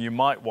suggesting you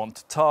might want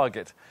to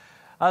target.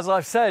 As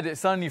I've said,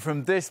 it's only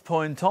from this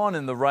point on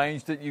in the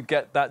range that you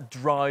get that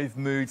drive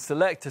mood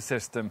selector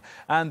system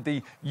and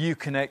the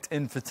Uconnect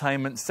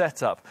infotainment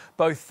setup,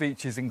 both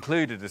features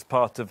included as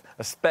part of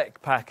a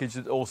spec package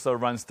that also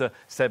runs to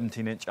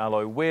 17-inch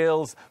alloy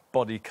wheels,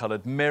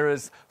 body-coloured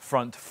mirrors,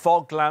 front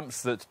fog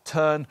lamps that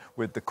turn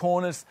with the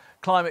corners,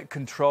 climate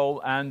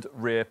control and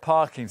rear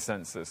parking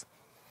sensors.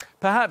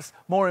 Perhaps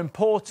more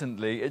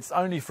importantly, it's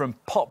only from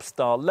pop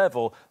star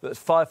level that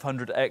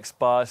 500X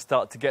buyers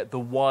start to get the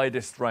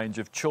widest range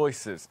of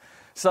choices.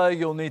 So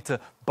you'll need to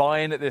buy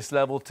in at this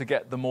level to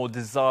get the more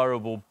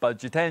desirable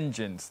budget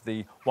engines,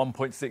 the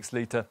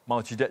 1.6-litre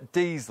multijet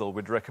diesel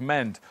we'd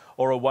recommend,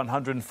 or a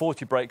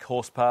 140 brake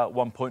horsepower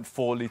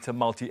 1.4-litre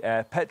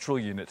multi-air petrol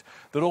unit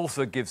that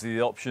also gives you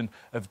the option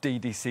of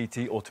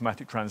DDCT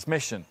automatic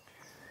transmission.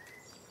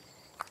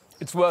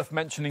 It's worth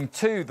mentioning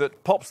too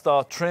that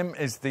Popstar trim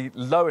is the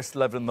lowest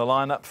level in the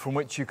lineup from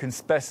which you can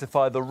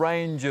specify the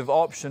range of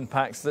option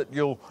packs that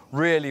you'll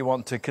really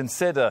want to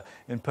consider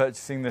in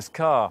purchasing this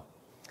car.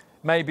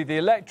 Maybe the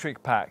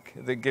electric pack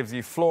that gives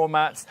you floor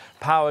mats,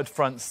 powered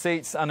front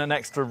seats and an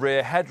extra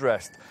rear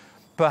headrest.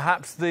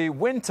 Perhaps the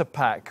winter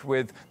pack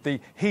with the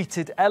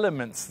heated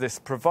elements this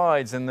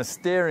provides in the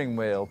steering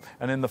wheel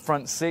and in the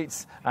front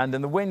seats and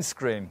in the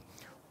windscreen.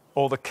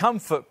 Or the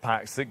comfort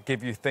packs that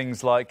give you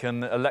things like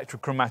an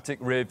electrochromatic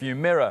rear view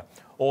mirror,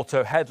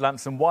 auto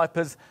headlamps and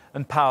wipers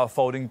and power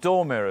folding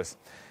door mirrors.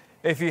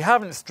 If you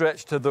haven't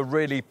stretched to the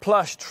really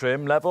plush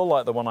trim level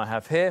like the one I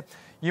have here,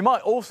 you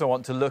might also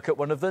want to look at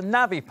one of the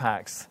Navi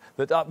packs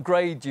that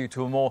upgrade you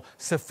to a more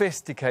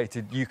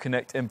sophisticated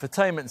Uconnect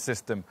infotainment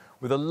system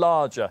with a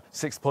larger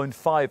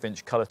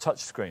 6.5-inch colour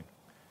touchscreen.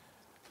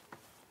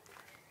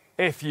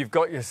 If you've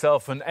got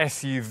yourself an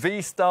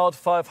SUV-styled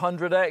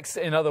 500X,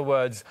 in other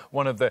words,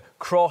 one of the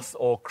Cross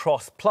or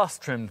Cross Plus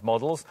trimmed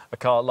models, a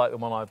car like the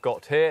one I've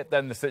got here,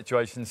 then the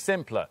situation's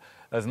simpler,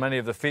 as many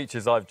of the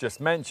features I've just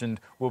mentioned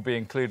will be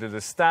included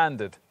as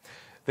standard.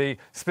 The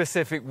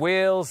specific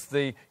wheels,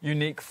 the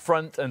unique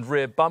front and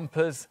rear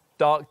bumpers,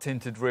 dark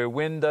tinted rear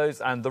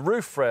windows and the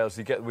roof rails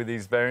you get with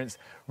these variants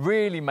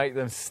really make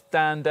them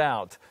stand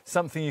out,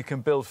 something you can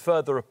build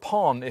further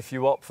upon if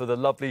you opt for the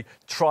lovely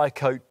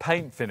tri-coat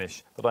paint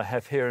finish that I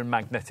have here in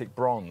magnetic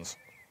bronze.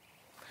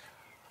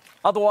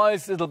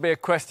 Otherwise, it'll be a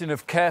question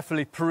of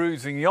carefully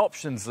perusing the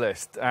options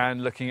list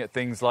and looking at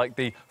things like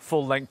the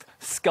full-length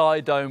Sky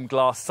Dome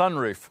glass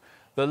sunroof,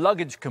 the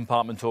luggage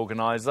compartment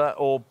organiser,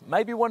 or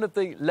maybe one of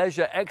the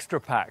leisure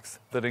extra packs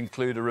that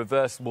include a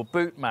reversible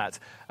boot mat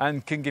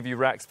and can give you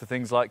racks for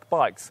things like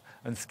bikes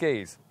and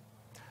skis.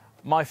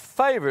 My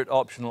favourite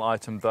optional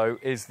item, though,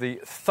 is the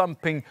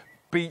thumping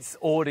Beats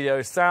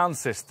audio sound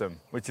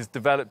system, which is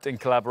developed in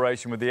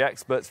collaboration with the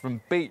experts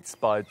from Beats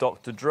by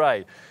Dr.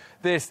 Dre.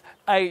 This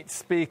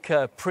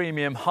 8-speaker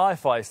premium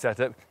hi-fi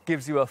setup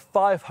gives you a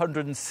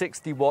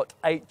 560-watt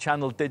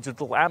 8-channel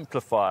digital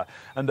amplifier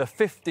and a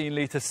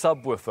 15-litre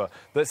subwoofer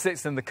that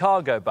sits in the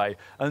cargo bay,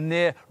 a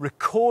near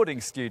recording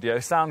studio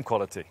sound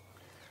quality.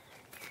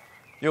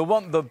 You'll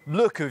want the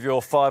look of your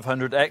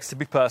 500X to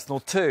be personal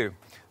too.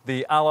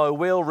 The alloy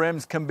wheel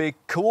rims can be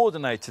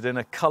coordinated in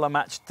a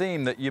colour-matched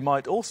theme that you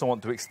might also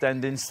want to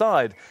extend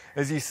inside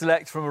as you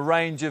select from a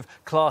range of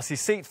classy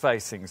seat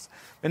facings.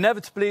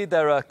 Inevitably,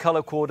 there are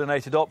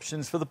colour-coordinated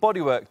options for the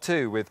bodywork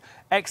too, with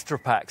extra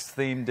packs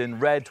themed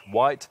in red,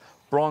 white,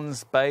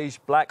 bronze, beige,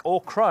 black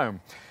or chrome.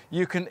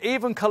 You can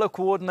even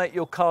colour-coordinate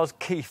your car's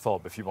key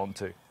fob if you want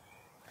to.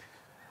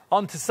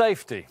 On to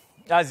safety.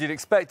 As you'd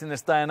expect in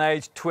this day and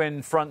age,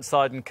 twin front,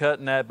 side and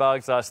curtain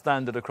airbags are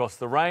standard across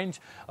the range,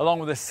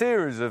 along with a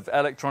series of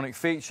electronic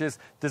features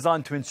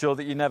designed to ensure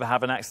that you never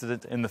have an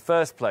accident in the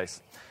first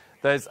place.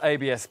 There's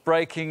ABS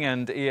braking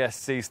and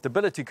ESC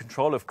stability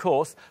control, of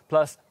course,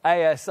 plus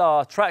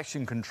ASR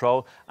traction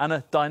control and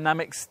a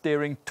dynamic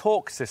steering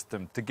torque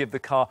system to give the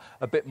car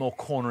a bit more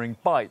cornering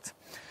bite.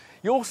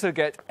 You also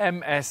get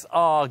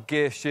MSR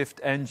gear shift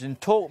engine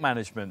torque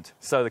management,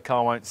 so the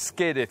car won't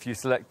skid if you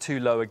select too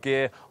low a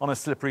gear on a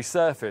slippery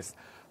surface.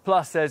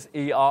 Plus there's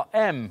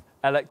ERM,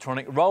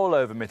 electronic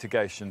rollover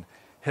mitigation,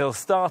 hill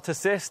start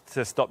assist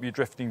to stop you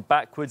drifting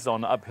backwards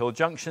on uphill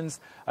junctions,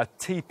 a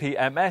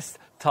TPMS,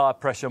 tyre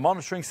pressure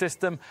monitoring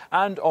system,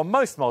 and on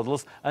most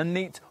models, a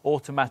neat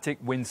automatic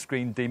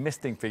windscreen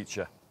demisting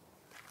feature.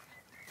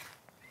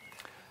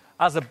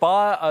 As a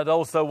buyer, I'd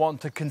also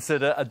want to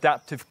consider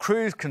adaptive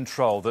cruise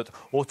control that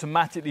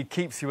automatically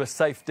keeps you a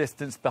safe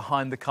distance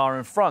behind the car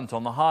in front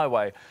on the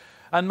highway.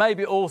 And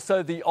maybe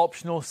also the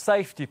optional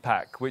safety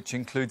pack, which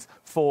includes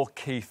 4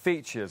 key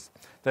features.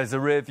 There's a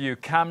rear view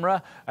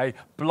camera, a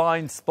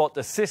blind spot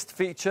assist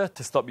feature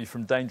to stop you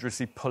from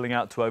dangerously pulling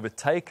out to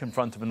overtake in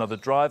front of another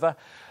driver,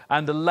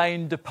 and a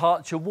lane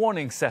departure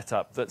warning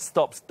setup that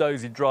stops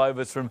dozy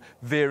drivers from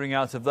veering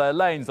out of their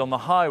lanes on the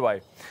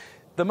highway.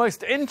 The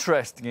most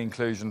interesting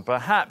inclusion,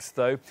 perhaps,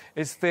 though,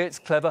 is Fiat's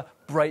clever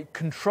brake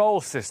control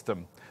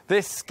system.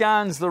 This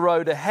scans the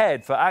road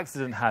ahead for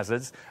accident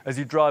hazards as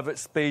you drive at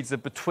speeds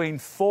of between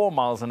 4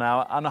 miles an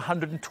hour and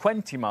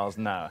 120 miles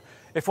an hour.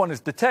 If one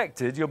is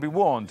detected, you'll be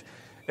warned.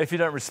 If you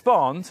don't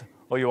respond,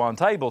 or you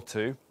aren't able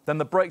to, then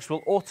the brakes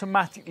will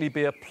automatically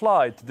be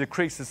applied to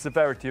decrease the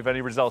severity of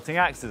any resulting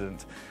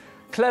accident.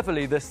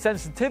 Cleverly, the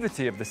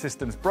sensitivity of the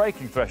system's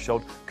braking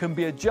threshold can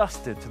be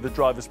adjusted to the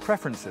driver's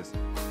preferences.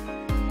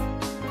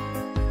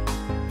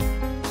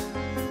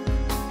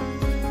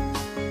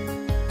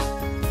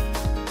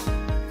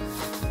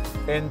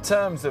 In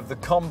terms of the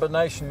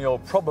combination you'll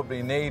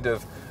probably need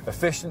of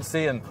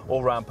efficiency and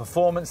all-round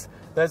performance,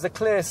 there's a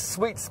clear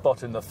sweet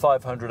spot in the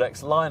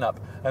 500X lineup,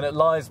 and it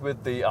lies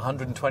with the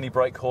 120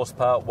 brake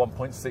horsepower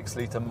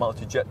 1.6-litre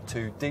Multijet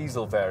 2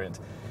 diesel variant.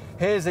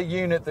 Here's a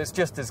unit that's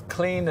just as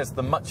clean as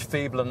the much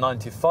feebler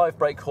 95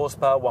 brake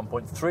horsepower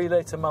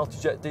 1.3-litre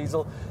Multijet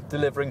diesel,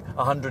 delivering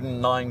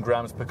 109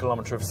 grams per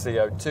kilometre of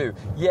CO2.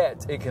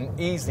 Yet it can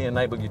easily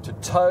enable you to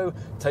tow,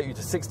 take you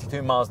to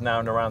 62 miles an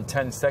hour in around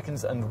 10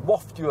 seconds and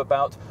waft you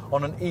about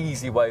on an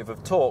easy wave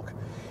of torque.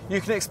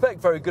 You can expect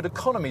very good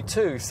economy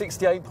too,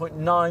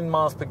 68.9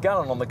 miles per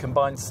gallon on the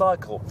combined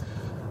cycle.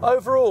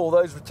 Overall,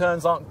 those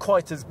returns aren't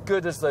quite as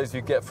good as those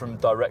you get from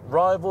direct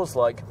rivals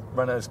like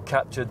Renault's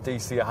Captur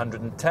DC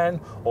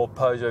 110 or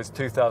Peugeot's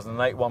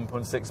 2008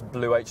 1.6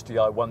 Blue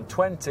HDI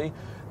 120.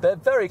 They're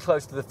very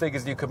close to the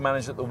figures you could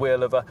manage at the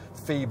wheel of a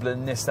feebler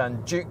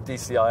Nissan Juke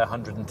DCI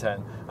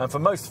 110. And for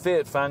most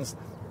Fiat fans,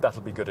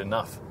 that'll be good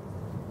enough.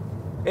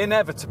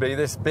 Inevitably,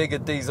 this bigger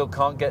diesel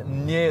can't get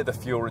near the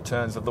fuel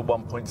returns of the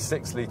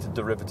 1.6 litre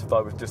derivative I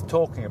was just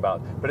talking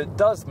about, but it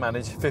does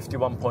manage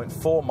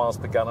 51.4 miles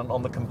per gallon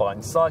on the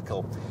combined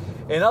cycle.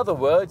 In other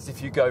words,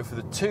 if you go for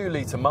the 2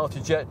 litre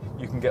multijet,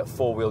 you can get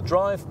four-wheel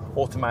drive,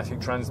 automatic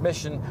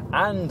transmission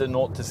and a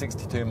 0 to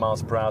 62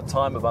 miles per hour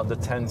time of under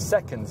 10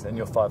 seconds in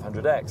your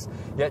 500X,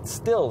 yet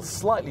still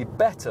slightly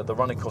better the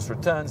running cost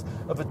returns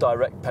of a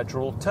direct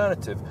petrol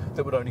alternative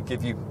that would only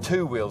give you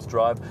 2 wheels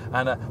drive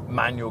and a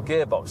manual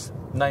gearbox,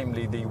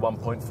 namely the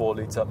 1.4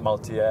 litre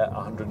multi-air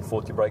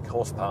 140 brake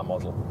horsepower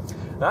model.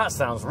 Now, that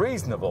sounds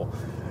reasonable.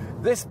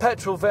 This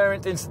petrol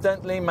variant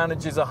incidentally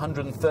manages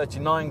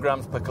 139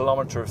 grams per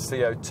kilometre of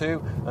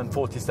CO2 and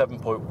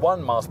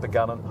 47.1 miles per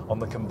gallon on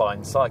the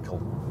combined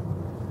cycle.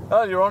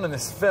 Earlier on in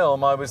this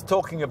film, I was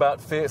talking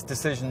about Fiat's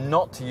decision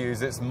not to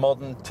use its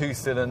modern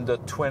two-cylinder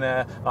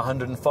twin-air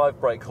 105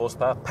 brake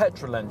horsepower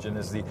petrol engine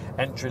as the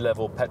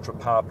entry-level petrol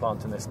power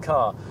plant in this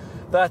car.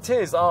 That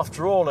is,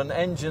 after all, an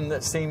engine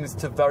that seems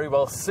to very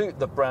well suit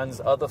the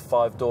brand's other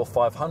 5-door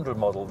 500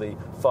 model, the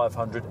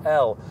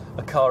 500L,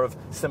 a car of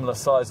similar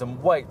size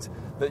and weight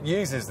that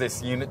uses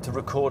this unit to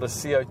record a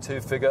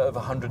CO2 figure of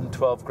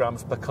 112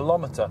 grams per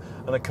kilometre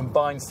and a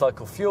combined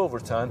cycle fuel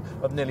return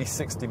of nearly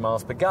 60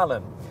 miles per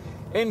gallon.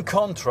 In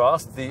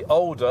contrast, the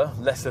older,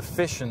 less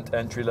efficient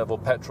entry-level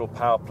petrol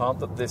power plant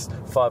that this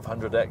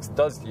 500X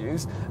does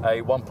use,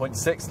 a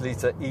 1.6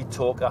 litre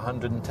e-torque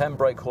 110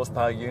 brake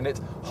horsepower unit,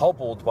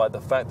 hobbled by the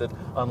fact that,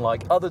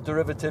 unlike other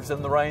derivatives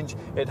in the range,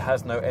 it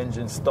has no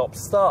engine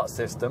stop-start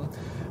system,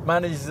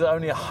 manages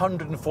only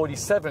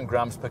 147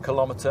 grams per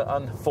kilometre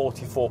and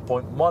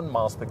 44.1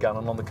 miles per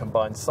gallon on the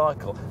combined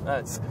cycle.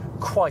 That's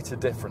quite a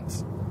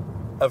difference.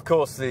 Of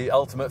course, the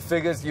ultimate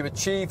figures you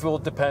achieve will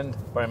depend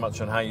very much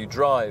on how you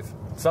drive,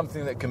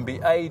 something that can be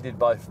aided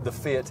by the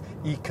Fiat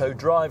Eco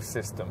Drive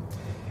system.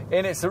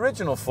 In its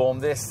original form,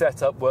 this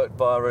setup worked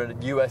via a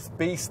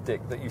USB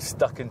stick that you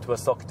stuck into a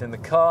socket in the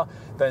car,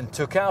 then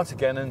took out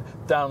again and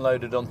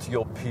downloaded onto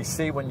your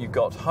PC when you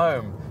got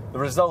home. The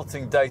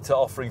resulting data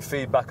offering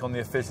feedback on the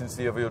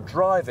efficiency of your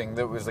driving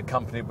that was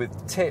accompanied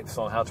with tips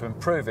on how to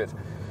improve it.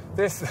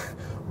 This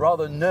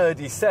rather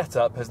nerdy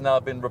setup has now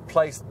been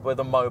replaced with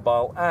a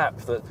mobile app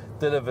that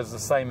delivers the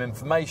same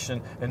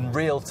information in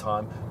real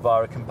time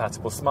via a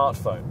compatible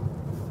smartphone.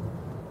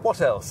 What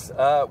else?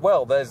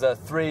 Well, there's a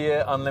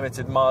 3-year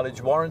unlimited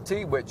mileage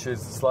warranty, which is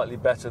slightly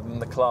better than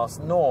the class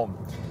norm.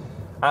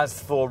 As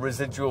for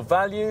residual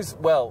values,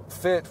 well,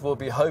 Fiat will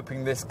be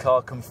hoping this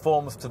car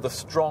conforms to the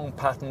strong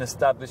pattern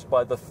established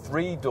by the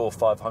 3-door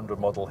 500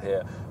 model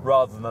here,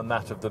 rather than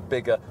that of the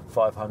bigger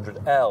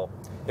 500L.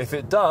 If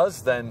it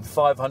does, then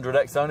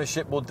 500X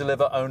ownership will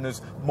deliver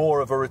owners more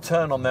of a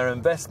return on their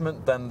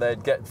investment than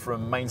they'd get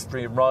from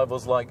mainstream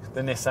rivals like the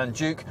Nissan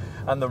Juke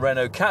and the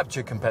Renault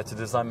Captur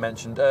competitors I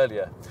mentioned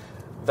earlier.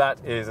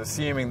 That is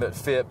assuming that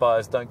Fiat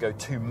buyers don't go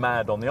too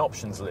mad on the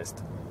options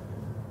list.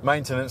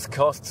 Maintenance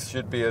costs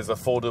should be as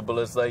affordable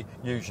as they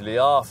usually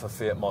are for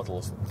Fiat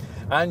models.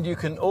 And you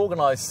can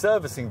organise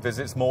servicing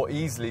visits more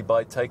easily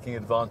by taking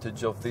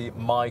advantage of the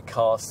My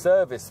Car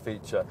Service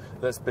feature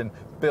that's been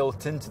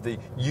built into the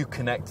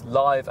Uconnect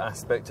Live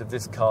aspect of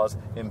this car's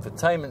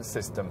infotainment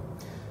system.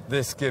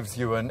 This gives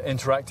you an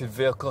interactive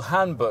vehicle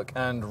handbook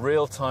and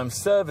real-time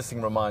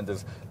servicing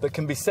reminders that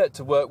can be set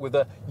to work with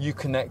a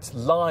Uconnect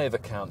Live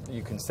account that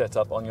you can set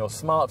up on your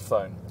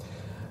smartphone.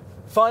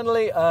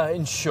 Finally,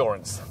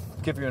 insurance.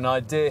 To give you an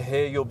idea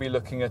here, you'll be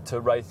looking at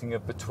a rating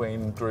of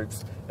between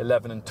groups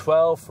 11 and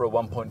 12 for a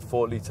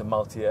 1.4 litre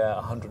multi-air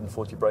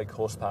 140 brake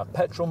horsepower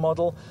petrol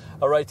model,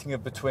 a rating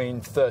of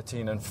between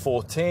 13 and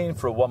 14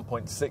 for a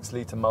 1.6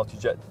 litre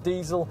multijet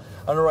diesel,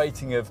 and a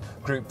rating of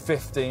group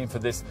 15 for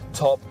this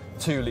top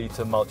 2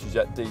 litre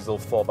multijet diesel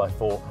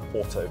 4x4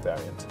 auto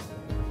variant.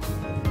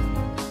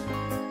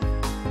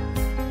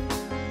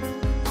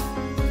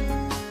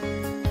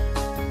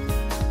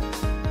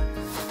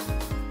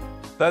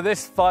 Though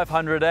this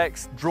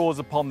 500X draws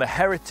upon the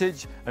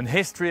heritage and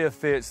history of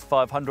Fiat's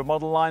 500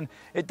 model line,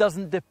 it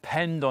doesn't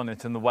depend on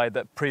it in the way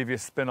that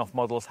previous spin-off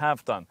models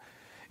have done.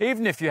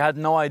 Even if you had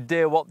no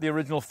idea what the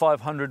original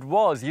 500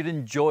 was, you'd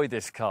enjoy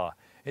this car.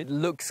 It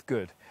looks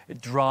good, it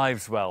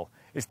drives well,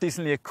 it's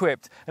decently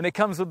equipped, and it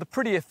comes with a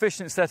pretty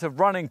efficient set of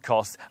running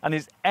costs and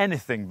is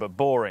anything but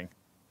boring.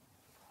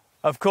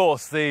 Of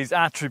course, these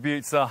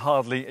attributes are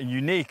hardly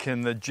unique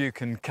in the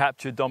Juke and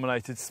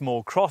Captur-dominated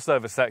small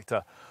crossover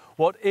sector.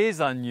 What is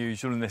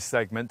unusual in this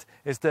segment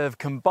is to have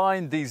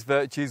combined these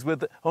virtues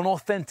with an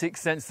authentic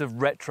sense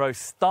of retro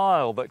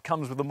style that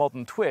comes with a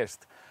modern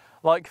twist.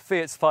 Like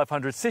Fiat's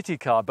 500 city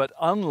car, but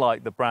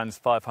unlike the brand's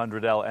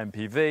 500L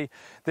MPV,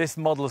 this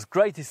model's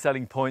greatest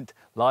selling point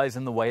lies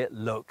in the way it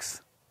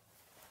looks.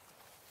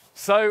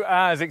 So,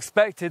 as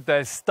expected,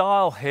 there's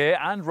style here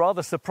and,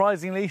 rather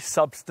surprisingly,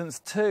 substance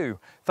too,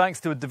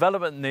 thanks to a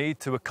development need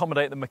to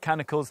accommodate the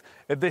mechanicals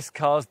of this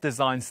car's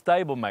design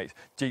stablemate,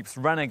 Jeep's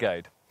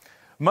Renegade.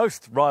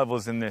 Most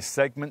rivals in this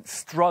segment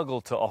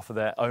struggle to offer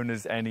their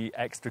owners any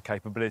extra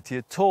capability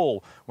at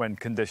all when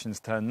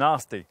conditions turn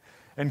nasty.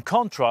 In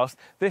contrast,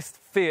 this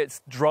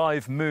Fiat's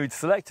drive mood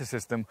selector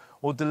system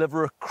will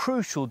deliver a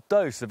crucial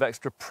dose of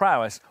extra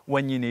prowess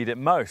when you need it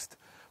most.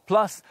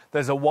 Plus,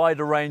 there's a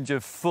wider range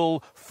of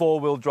full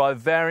four-wheel drive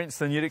variants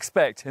than you'd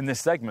expect in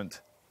this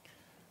segment.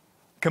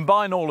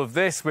 Combine all of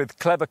this with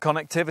clever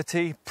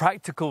connectivity,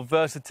 practical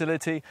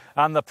versatility,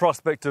 and the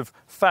prospect of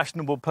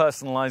fashionable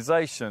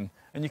personalisation,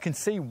 and you can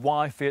see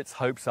why Fiat's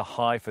hopes are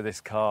high for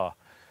this car.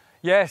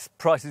 Yes,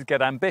 prices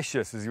get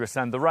ambitious as you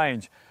ascend the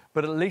range,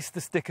 but at least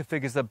the sticker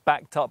figures are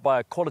backed up by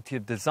a quality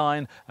of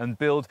design and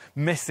build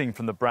missing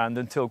from the brand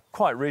until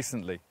quite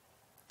recently.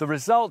 The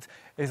result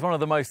is one of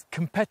the most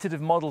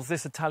competitive models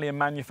this Italian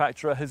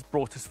manufacturer has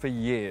brought us for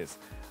years,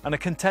 and a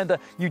contender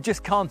you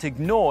just can't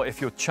ignore if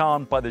you're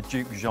charmed by the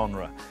Duke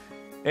genre.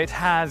 It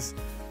has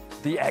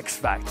the X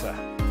factor.